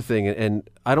 here's the thing, and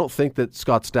I don't think that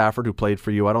Scott Stafford, who played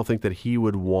for you, I don't think that he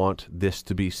would want this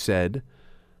to be said,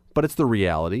 but it's the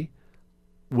reality.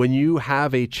 When you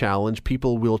have a challenge,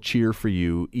 people will cheer for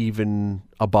you even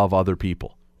above other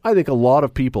people. I think a lot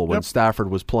of people, when Stafford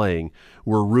was playing,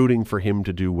 were rooting for him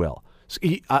to do well. So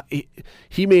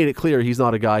he made it clear he's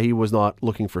not a guy, he was not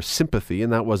looking for sympathy,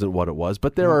 and that wasn't what it was.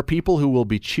 But there are people who will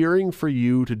be cheering for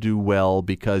you to do well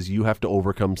because you have to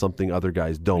overcome something other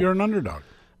guys don't. You're an underdog.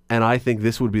 And I think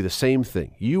this would be the same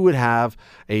thing. You would have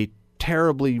a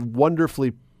terribly,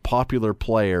 wonderfully popular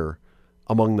player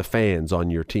among the fans on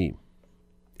your team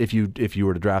if you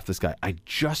were to draft this guy. I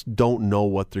just don't know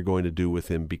what they're going to do with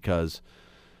him because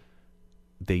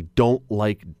they don't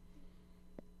like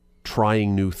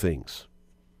trying new things.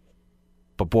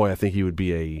 But boy, I think he would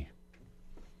be a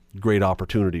great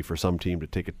opportunity for some team to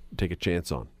take a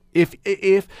chance on. If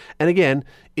and again,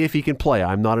 if he can play.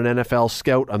 I'm not an NFL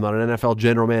scout. I'm not an NFL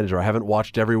general manager. I haven't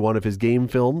watched every one of his game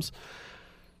films.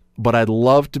 But I'd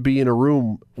love to be in a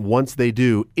room once they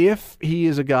do. If he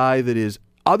is a guy that is,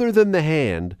 other than the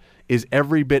hand, is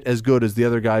every bit as good as the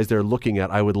other guys they're looking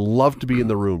at, I would love to be in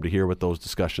the room to hear what those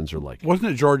discussions are like.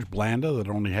 Wasn't it George Blanda that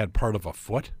only had part of a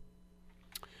foot?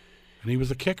 And he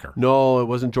was a kicker. No, it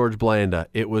wasn't George Blanda.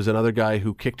 It was another guy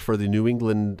who kicked for the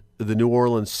New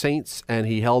Orleans Saints, and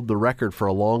he held the record for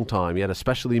a long time. He had a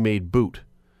specially made boot,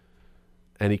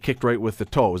 and he kicked right with the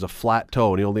toe. It was a flat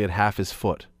toe, and he only had half his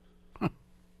foot. Huh.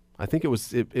 I think it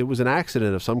was an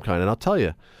accident of some kind. And I'll tell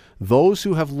you, those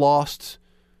who have lost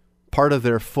part of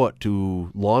their foot to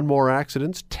lawnmower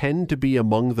accidents tend to be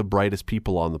among the brightest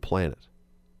people on the planet.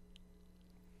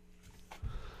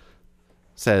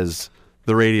 Says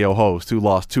the radio host who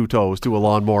lost 2 toes to a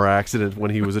lawnmower accident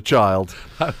when he was a child.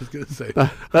 I was going to say,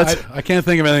 I can't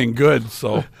think of anything good,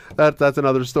 so. That's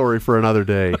another story for another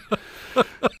day.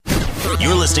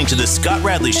 You're listening to The Scott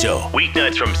Radley Show,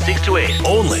 weeknights from 6 to 8,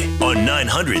 only on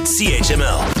 900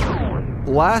 CHML.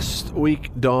 Last week,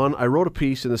 Don, I wrote a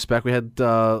piece in the Spec. We had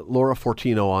Laura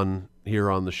Fortino on here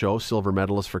on the show, silver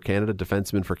medalist for Canada,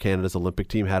 defenseman for Canada's Olympic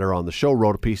team, had her on the show,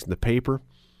 wrote a piece in the paper.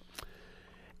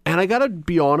 And I got to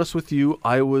be honest with you,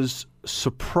 I was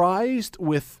surprised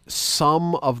with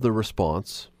some of the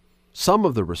response,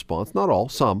 not all,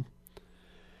 some,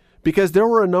 Because there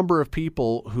were a number of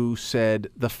people who said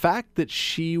the fact that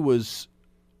she was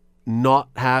not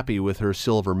happy with her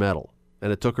silver medal,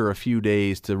 and it took her a few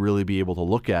days to really be able to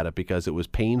look at it because it was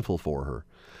painful for her.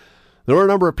 There were a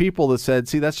number of people that said,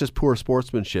 see, that's just poor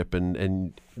sportsmanship,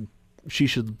 and she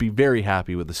should be very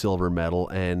happy with the silver medal,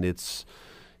 and it's,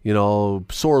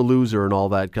 sore loser and all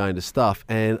that kind of stuff.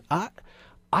 And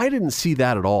I didn't see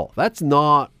that at all. That's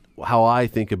not how I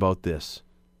think about this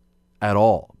at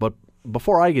all. But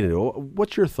before I get into it,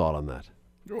 what's your thought on that?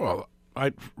 Well,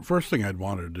 first thing I'd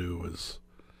want her to do is,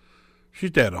 she's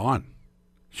dead on.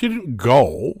 She didn't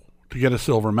go to get a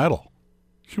silver medal.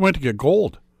 She went to get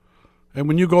gold. And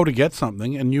when you go to get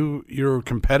something and you're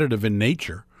competitive in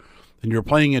nature and you're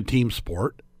playing a team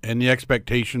sport and the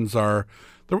expectations are,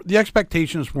 the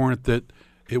expectations weren't that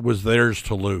it was theirs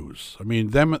to lose. I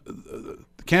mean,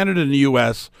 Canada and the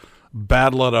U.S.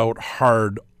 battle it out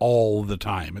hard all the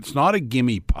time. It's not a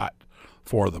gimme putt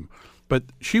for them. But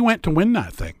she went to win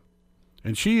that thing.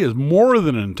 And she is more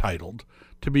than entitled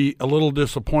to be a little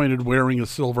disappointed wearing a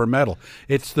silver medal.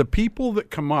 It's the people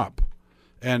that come up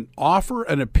and offer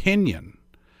an opinion,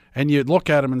 and you look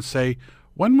at them and say,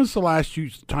 when was the last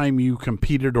time you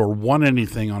competed or won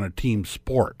anything on a team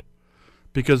sport?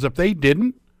 Because if they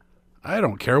didn't, I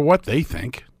don't care what they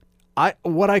think.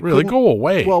 Go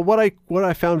away. Well, what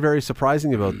I found very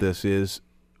surprising about this is,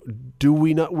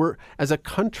 we're as a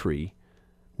country,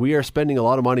 we are spending a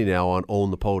lot of money now on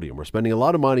Own the Podium. We're spending a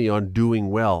lot of money on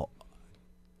doing well.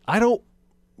 I don't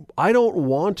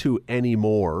want to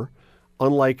anymore.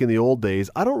 Unlike in the old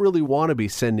days, I don't really want to be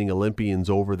sending Olympians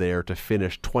over there to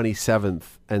finish 27th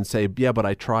and say, yeah, but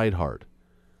I tried hard.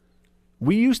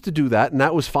 We used to do that, and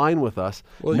that was fine with us.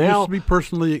 Well,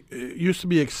 it used to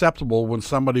be acceptable when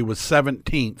somebody was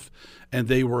 17th and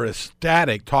they were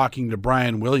ecstatic talking to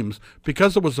Brian Williams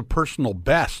because it was a personal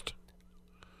best.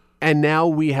 And now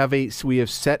we have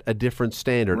set a different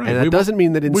standard, right. And it doesn't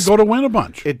mean that we go to win a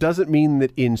bunch. It doesn't mean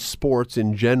that in sports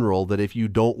in general that if you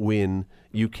don't win,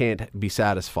 you can't be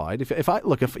satisfied. If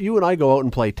you and I go out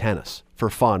and play tennis for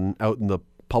fun out in the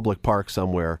public park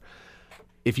somewhere,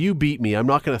 if you beat me, I'm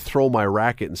not going to throw my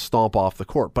racket and stomp off the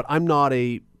court. But I'm not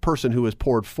a person who has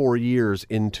poured 4 years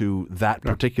into that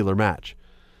particular match.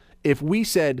 If we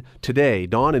said today,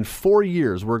 Don, in 4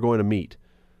 years we're going to meet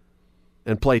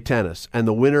and play tennis, and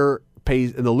the winner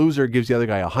pays and the loser gives the other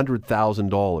guy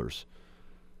 $100,000.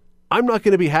 I'm not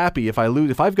going to be happy if I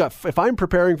lose. If I'm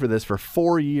preparing for this for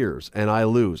 4 years and I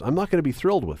lose, I'm not going to be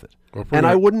thrilled with it. And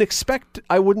I wouldn't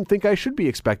think I should be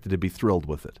expected to be thrilled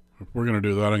with it. If we're going to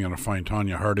do that, I'm going to find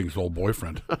Tanya Harding's old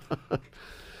boyfriend.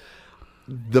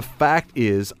 The fact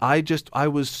is, I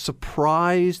was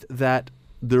surprised that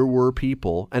there were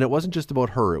people, and it wasn't just about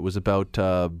her. It was about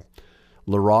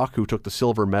Larocque, who took the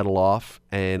silver medal off,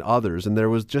 and others. And there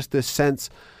was just this sense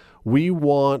we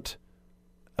want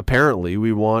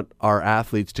our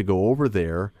athletes to go over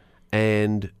there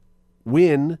and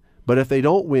win, but if they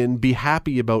don't win, be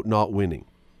happy about not winning.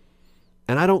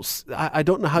 And I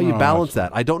don't know how you balance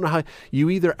that. I don't know how you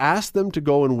either ask them to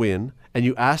go and win, and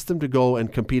you ask them to go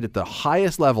and compete at the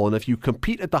highest level. And if you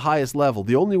compete at the highest level,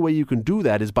 the only way you can do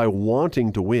that is by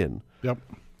wanting to win. Yep.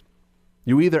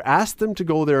 You either ask them to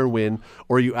go there and win,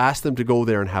 or you ask them to go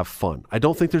there and have fun. I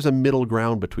don't think there's a middle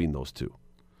ground between those two.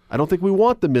 I don't think we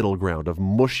want the middle ground of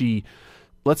mushy,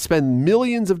 let's spend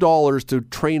millions of dollars to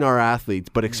train our athletes,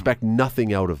 but expect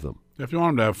nothing out of them. If you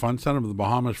want them to have fun, send them to the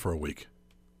Bahamas for a week.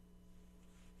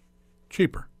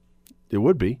 Cheaper. It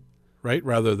would be. Right?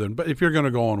 Rather than, but if you're going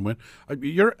to go and win,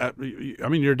 you're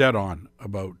dead on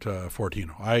about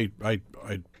Fortino. I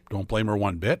don't blame her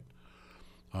one bit.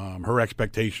 Her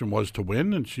expectation was to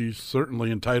win, and she's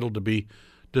certainly entitled to be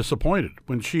disappointed.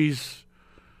 When she's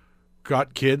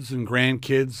got kids and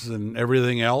grandkids and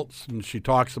everything else, and she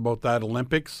talks about that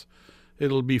Olympics,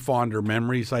 it'll be fonder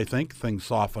memories, I think. Things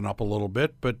soften up a little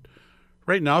bit, but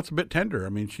right now it's a bit tender. I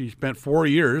mean, she spent 4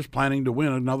 years planning to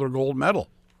win another gold medal.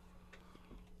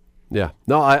 Yeah.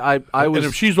 No, I was... And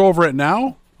if she's over it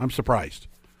now, I'm surprised.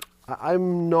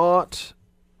 I'm not...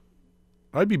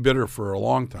 I'd be bitter for a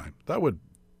long time. That would...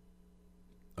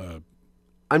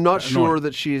 I'm not sure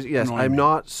that she is... Yes, I'm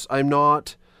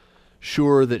not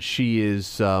sure that she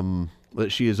is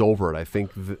over it. I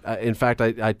think... in fact,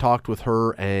 I talked with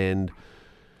her and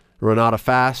Renata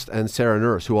Fast and Sarah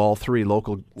Nurse, who all three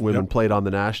local women played on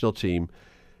the national team.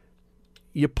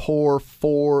 You pour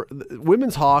for...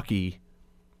 Women's hockey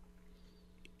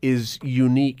is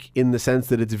unique in the sense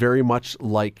that it's very much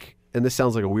like, and this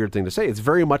sounds like a weird thing to say, it's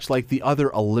very much like the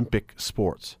other Olympic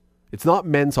sports. It's not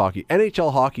men's hockey.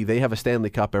 NHL hockey, they have a Stanley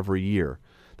Cup every year.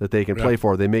 that they can play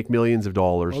for. They make millions of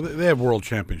dollars. Well, they have World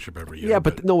Championship every year. Yeah,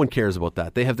 but no one cares about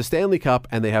that. They have the Stanley Cup,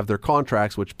 and they have their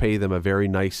contracts, which pay them a very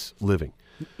nice living.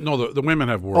 No, the women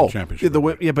have World Championship.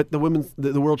 But the women's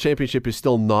the World Championship is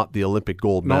still not the Olympic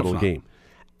gold medal game.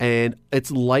 And it's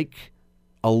like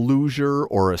a loser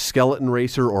or a skeleton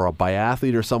racer or a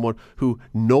biathlete or someone who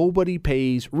nobody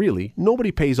pays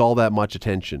all that much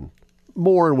attention.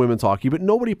 More in women's hockey, but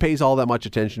nobody pays all that much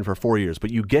attention for 4 years. But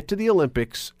you get to the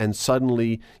Olympics and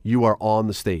suddenly you are on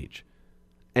the stage.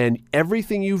 And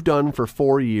everything you've done for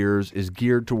 4 years is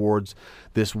geared towards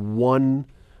this one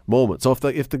moment. So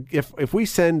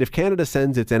if Canada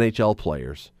sends its NHL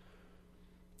players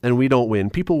and we don't win,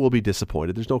 people will be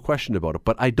disappointed. There's no question about it.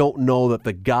 But I don't know that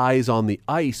the guys on the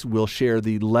ice will share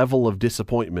the level of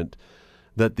disappointment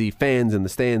that the fans in the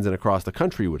stands and across the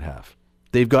country would have.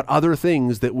 They've got other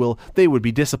things they would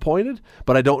be disappointed,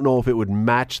 but I don't know if it would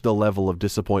match the level of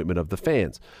disappointment of the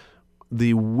fans.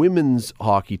 The women's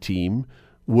hockey team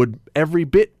would every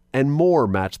bit and more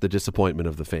match the disappointment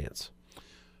of the fans.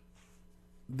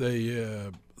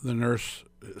 The nurse,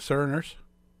 Sarah Nurse?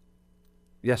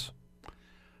 Yes.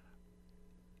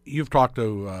 You've talked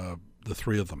to the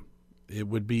three of them. It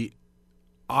would be,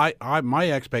 my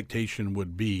expectation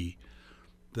would be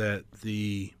that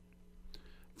the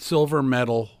silver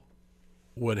medal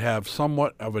would have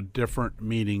somewhat of a different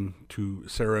meaning to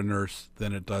Sarah Nurse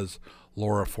than it does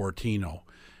Laura Fortino.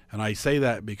 And I say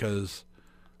that because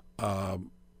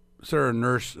Sarah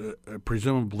Nurse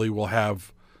presumably will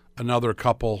have another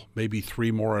couple, maybe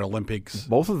 3 more Olympics.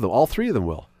 Both of them, all 3 of them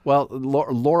will. Well,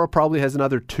 Laura probably has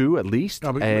another 2 at least.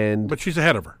 No, but she's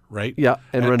ahead of her, right? Yeah,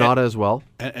 and Renata as well.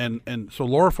 And so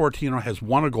Laura Fortino has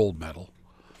won a gold medal.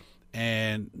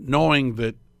 And knowing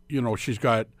that, she's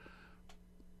got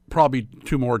probably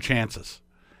 2 more chances.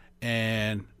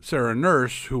 And Sarah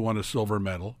Nurse, who won a silver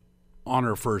medal on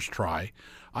her first try,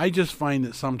 I just find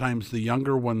that sometimes the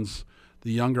younger ones,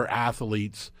 the younger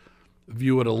athletes,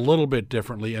 view it a little bit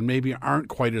differently and maybe aren't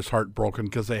quite as heartbroken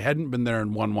because they hadn't been there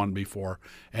and won one before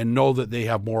and know that they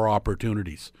have more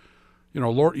opportunities. You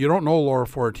don't know Laura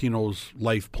Fortino's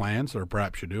life plans, or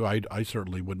perhaps you do. I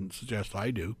certainly wouldn't suggest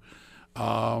I do.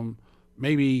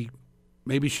 Maybe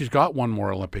she's got 1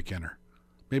 more Olympic in her.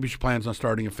 Maybe she plans on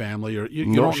starting a family, or you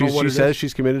don't know what she says.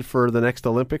 She's committed for the next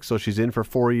Olympics, so she's in for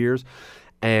 4 years.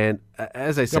 And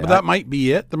as I said, but that might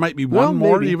be it. There might be one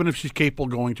more, maybe. Even if she's capable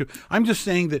of going to. I'm just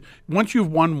saying that once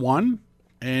you've won one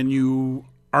and you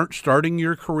aren't starting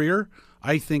your career,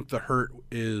 I think the hurt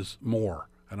is more,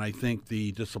 and I think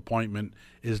the disappointment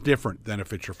is different than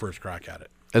if it's your first crack at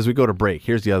it. As we go to break,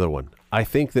 here's the other one. I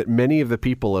think that many of the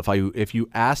people, if you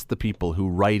ask the people who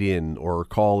write in or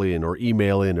call in or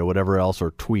email in or whatever else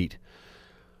or tweet,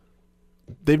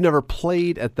 they've never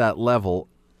played at that level.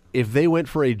 If they went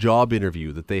for a job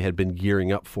interview that they had been gearing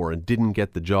up for and didn't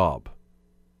get the job,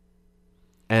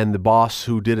 and the boss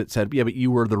who did it said, yeah, but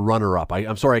you were the runner-up.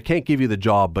 I'm sorry, I can't give you the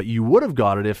job, but you would have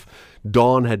got it if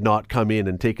Dawn had not come in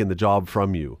and taken the job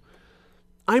from you.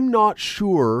 I'm not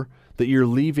sure that you're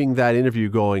leaving that interview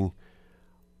going,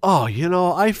 oh,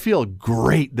 I feel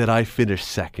great that I finished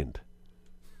second.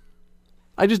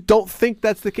 I just don't think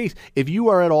that's the case. If you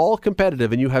are at all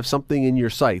competitive and you have something in your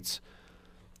sights,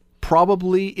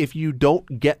 probably if you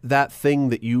don't get that thing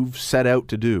that you've set out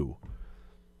to do,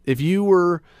 if you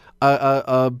were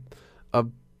a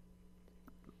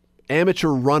amateur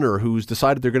runner who's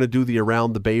decided they're going to do the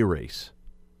Around the Bay race,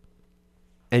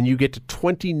 and you get to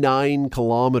 29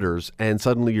 kilometers and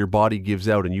suddenly your body gives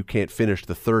out and you can't finish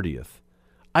the 30th,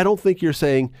 I don't think you're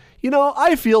saying,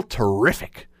 I feel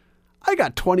terrific. I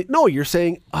got 20. No, you're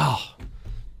saying, oh,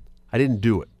 I didn't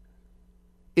do it.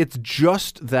 It's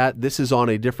just that this is on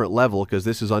a different level because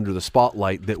this is under the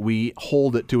spotlight, that we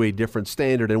hold it to a different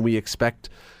standard and we expect,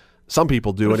 some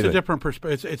people do anyway. It's a different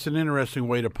perspective. It's an interesting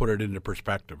way to put it into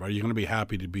perspective. Are you going to be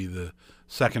happy to be the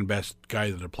second best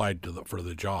guy that applied for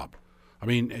the job? I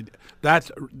mean,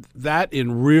 that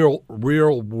in real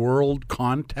world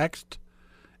context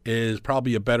is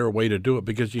probably a better way to do it,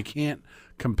 because you can't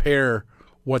compare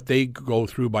what they go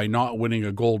through by not winning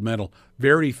a gold medal.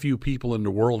 Very few people in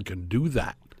the world can do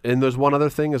that. And there's one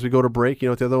other thing as we go to break. You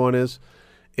know what the other one is?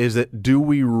 Is that, do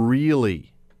we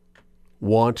really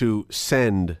want to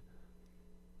send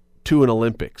to an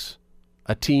Olympics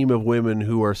a team of women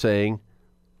who are saying,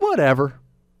 whatever,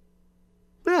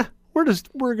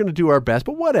 we're going to do our best,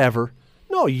 but whatever.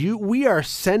 No, we are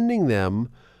sending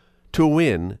them to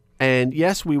win. And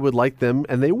yes, we would like them,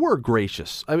 and they were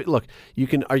gracious. I mean, look, you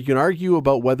can argue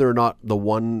about whether or not the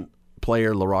one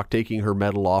player, Larocque, taking her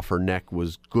medal off her neck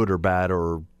was good or bad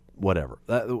or whatever.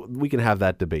 We can have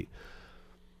that debate.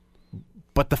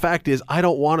 But the fact is, I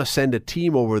don't want to send a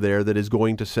team over there that is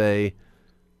going to say,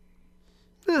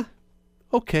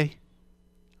 okay,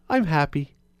 I'm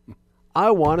happy.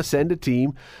 I want to send a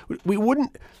team. We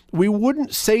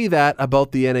wouldn't say that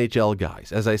about the NHL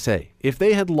guys, as I say. If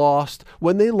they had lost,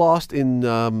 when they lost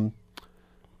in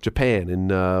Japan,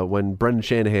 when Brendan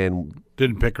Shanahan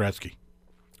didn't pick Gretzky.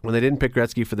 When they didn't pick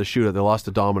Gretzky for the shootout, they lost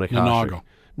to Dominic Hasek.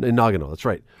 Nagano, that's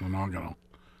right. Nagano.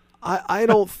 I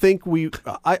don't think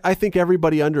I think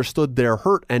everybody understood their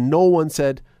hurt, and no one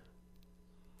said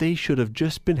they should have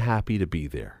just been happy to be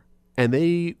there. And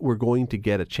they were going to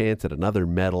get a chance at another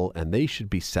medal, and they should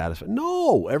be satisfied.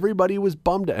 No, everybody was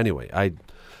bummed. Anyway,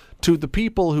 to the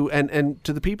people who and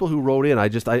to the people who wrote in, I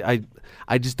just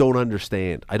don't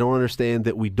understand. I don't understand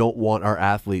that we don't want our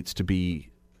athletes to be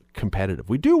competitive.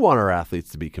 We do want our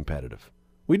athletes to be competitive.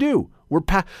 We do.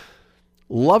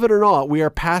 Love it or not, we are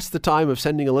past the time of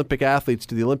sending Olympic athletes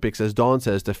to the Olympics, as Don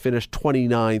says, to finish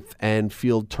 29th and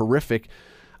feel terrific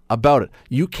about it.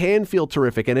 You can feel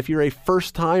terrific, and if you're a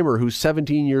first-timer who's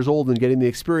 17 years old and getting the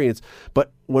experience,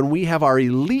 but when we have our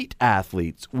elite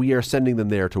athletes, we are sending them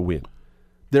there to win.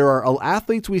 There are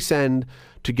athletes we send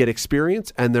to get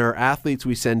experience, and there are athletes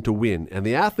we send to win. And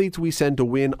the athletes we send to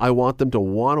win, I want them to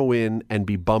want to win and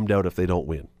be bummed out if they don't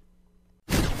win.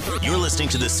 You're listening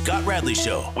to The Scott Radley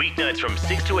Show, weeknights from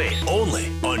 6 to 8, only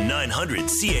on 900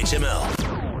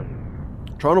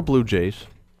 CHML. Toronto Blue Jays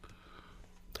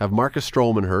have Marcus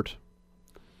Stroman hurt,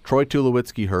 Troy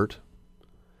Tulowitzki hurt,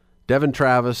 Devin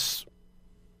Travis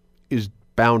is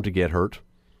bound to get hurt.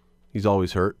 He's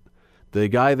always hurt. The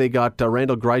guy they got,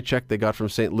 Randall Greichek, they got from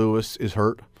St. Louis, is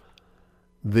hurt.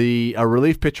 The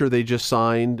relief pitcher they just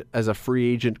signed as a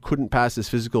free agent couldn't pass his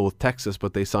physical with Texas,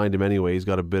 but they signed him anyway. He's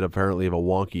got a bit, apparently, of a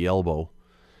wonky elbow.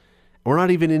 We're not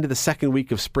even into the second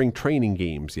week of spring training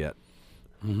games yet.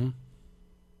 Mm-hmm.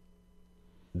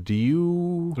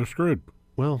 They're screwed.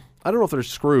 Well, I don't know if they're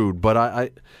screwed,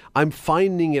 but I'm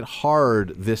finding it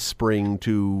hard this spring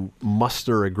to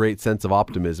muster a great sense of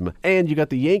optimism. And you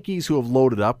got the Yankees who have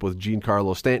loaded up with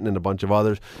Giancarlo Stanton and a bunch of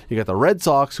others. You got the Red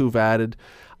Sox who've added.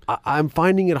 I'm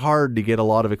finding it hard to get a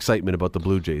lot of excitement about the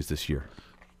Blue Jays this year.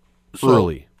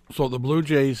 Early. So the Blue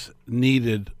Jays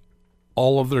needed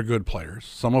all of their good players,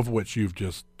 some of which you've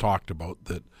just talked about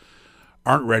that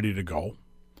aren't ready to go.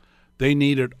 They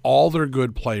needed all their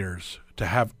good players to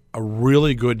have a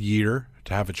really good year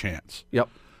to have a chance. Yep.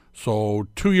 So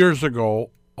 2 years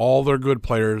ago, all their good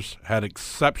players had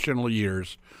exceptional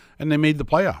years, and they made the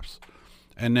playoffs.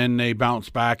 And then they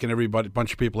bounced back, and a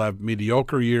bunch of people have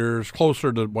mediocre years,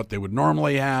 closer to what they would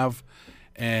normally have,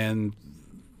 and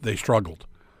they struggled.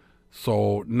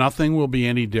 So nothing will be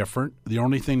any different. The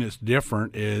only thing that's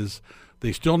different is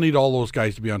they still need all those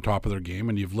guys to be on top of their game,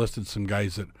 and you've listed some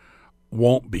guys that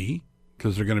won't be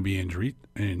because they're going to be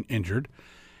injured.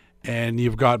 And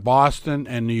you've got Boston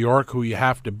and New York, who you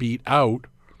have to beat out,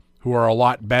 who are a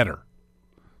lot better.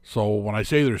 So when I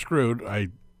say they're screwed,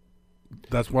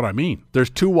 that's what I mean. There's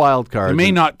two wild cards. It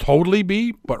may not totally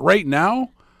be, but right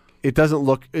now, it doesn't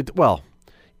look well.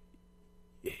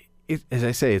 As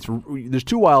I say, there's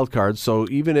two wild cards. So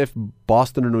even if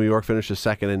Boston or New York finishes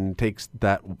second and takes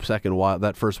that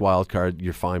first wild card,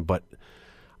 you're fine. But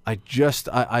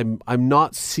I'm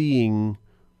not seeing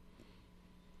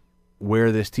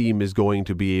where this team is going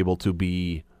to be able to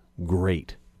be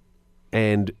great.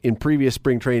 And in previous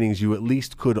spring trainings, you at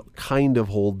least could kind of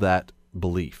hold that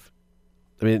belief.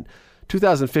 I mean,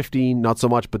 2015, not so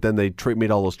much, but then they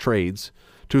made all those trades.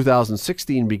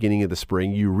 2016, beginning of the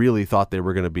spring, you really thought they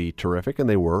were going to be terrific, and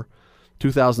they were.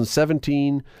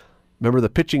 2017, remember the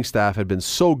pitching staff had been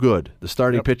so good, the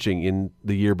starting pitching in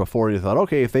the year before, and you thought,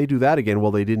 okay, if they do that again,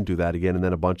 well, they didn't do that again, and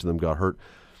then a bunch of them got hurt.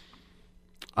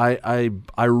 I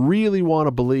really want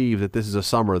to believe that this is a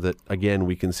summer that, again,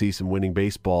 we can see some winning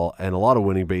baseball and a lot of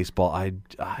winning baseball.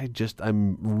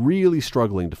 I'm really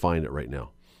struggling to find it right now.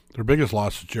 Their biggest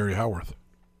loss is Jerry Howarth.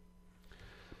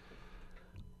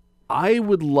 I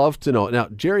would love to know. Now,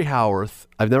 Jerry Howarth,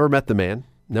 I've never met the man,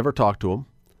 never talked to him.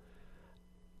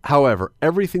 However,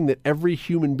 everything that every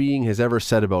human being has ever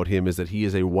said about him is that he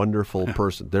is a wonderful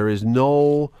person. There is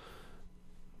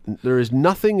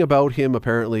nothing about him,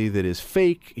 apparently, that is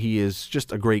fake. He is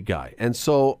just a great guy. And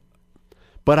so,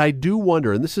 but I do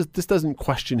wonder, and this doesn't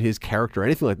question his character or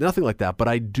nothing like that, but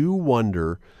I do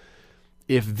wonder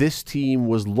if this team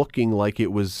was looking like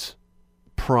it was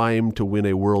primed to win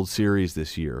a World Series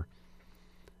this year,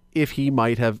 if he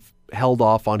might have held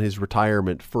off on his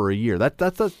retirement for a year. That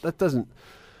doesn't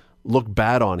look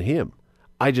bad on him.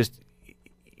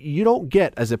 You don't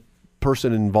get, as a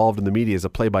person involved in the media, as a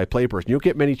play-by-play person, you don't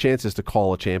get many chances to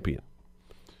call a champion.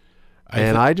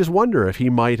 I just wonder if he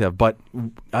might have. But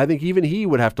I think even he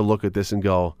would have to look at this and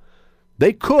go,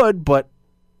 they could, but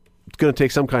it's going to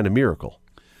take some kind of miracle.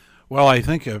 Well, I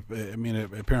think,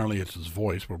 apparently it's his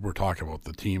voice, but we're talking about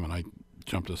the team, and I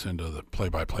jumped us into the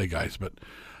play-by-play guys. But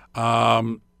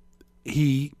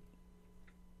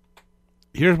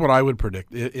here's what I would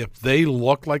predict. If they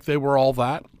look like they were all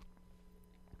that,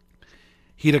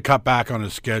 he'd have cut back on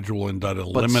his schedule and done a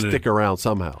limited. But stick around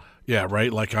somehow. Yeah,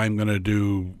 right? Like, I'm going to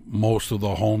do most of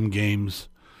the home games,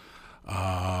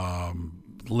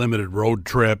 limited road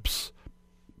trips.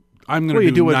 I'm going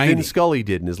to do what 90. Vin Scully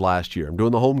did in his last year. I'm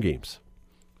doing the home games.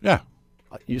 Yeah.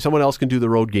 Someone else can do the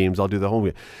road games. I'll do the home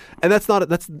game. And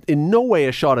that's in no way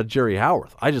a shot at Jerry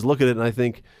Howarth. I just look at it and I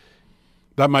think,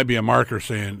 that might be a marker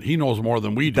saying he knows more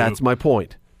than we do. That's my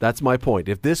point.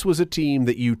 If this was a team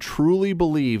that you truly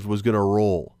believed was going to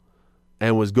roll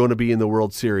and was going to be in the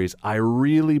World Series, I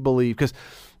really believe, because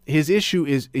his issue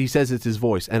is, he says it's his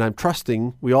voice, and I'm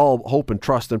trusting, we all hope and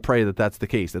trust and pray that that's the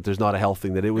case, that there's not a health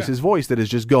thing, that it was his voice that is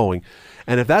just going.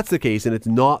 And if that's the case, and it's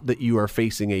not that you are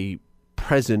facing a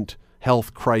present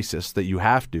health crisis that you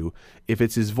have to, if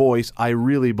it's his voice, I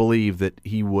really believe that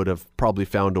he would have probably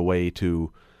found a way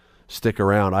to stick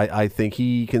around. I think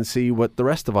he can see what the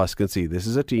rest of us can see. This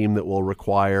is a team that will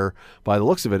require, by the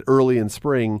looks of it, early in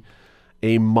spring,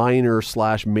 a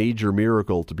minor/major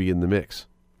miracle to be in the mix.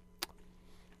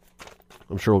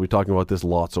 I'm sure we'll be talking about this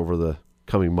lots over the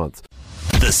coming months.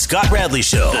 The Scott Radley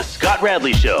Show.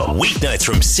 Weeknights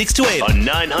from 6 to 8 on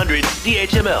 900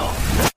 CHML.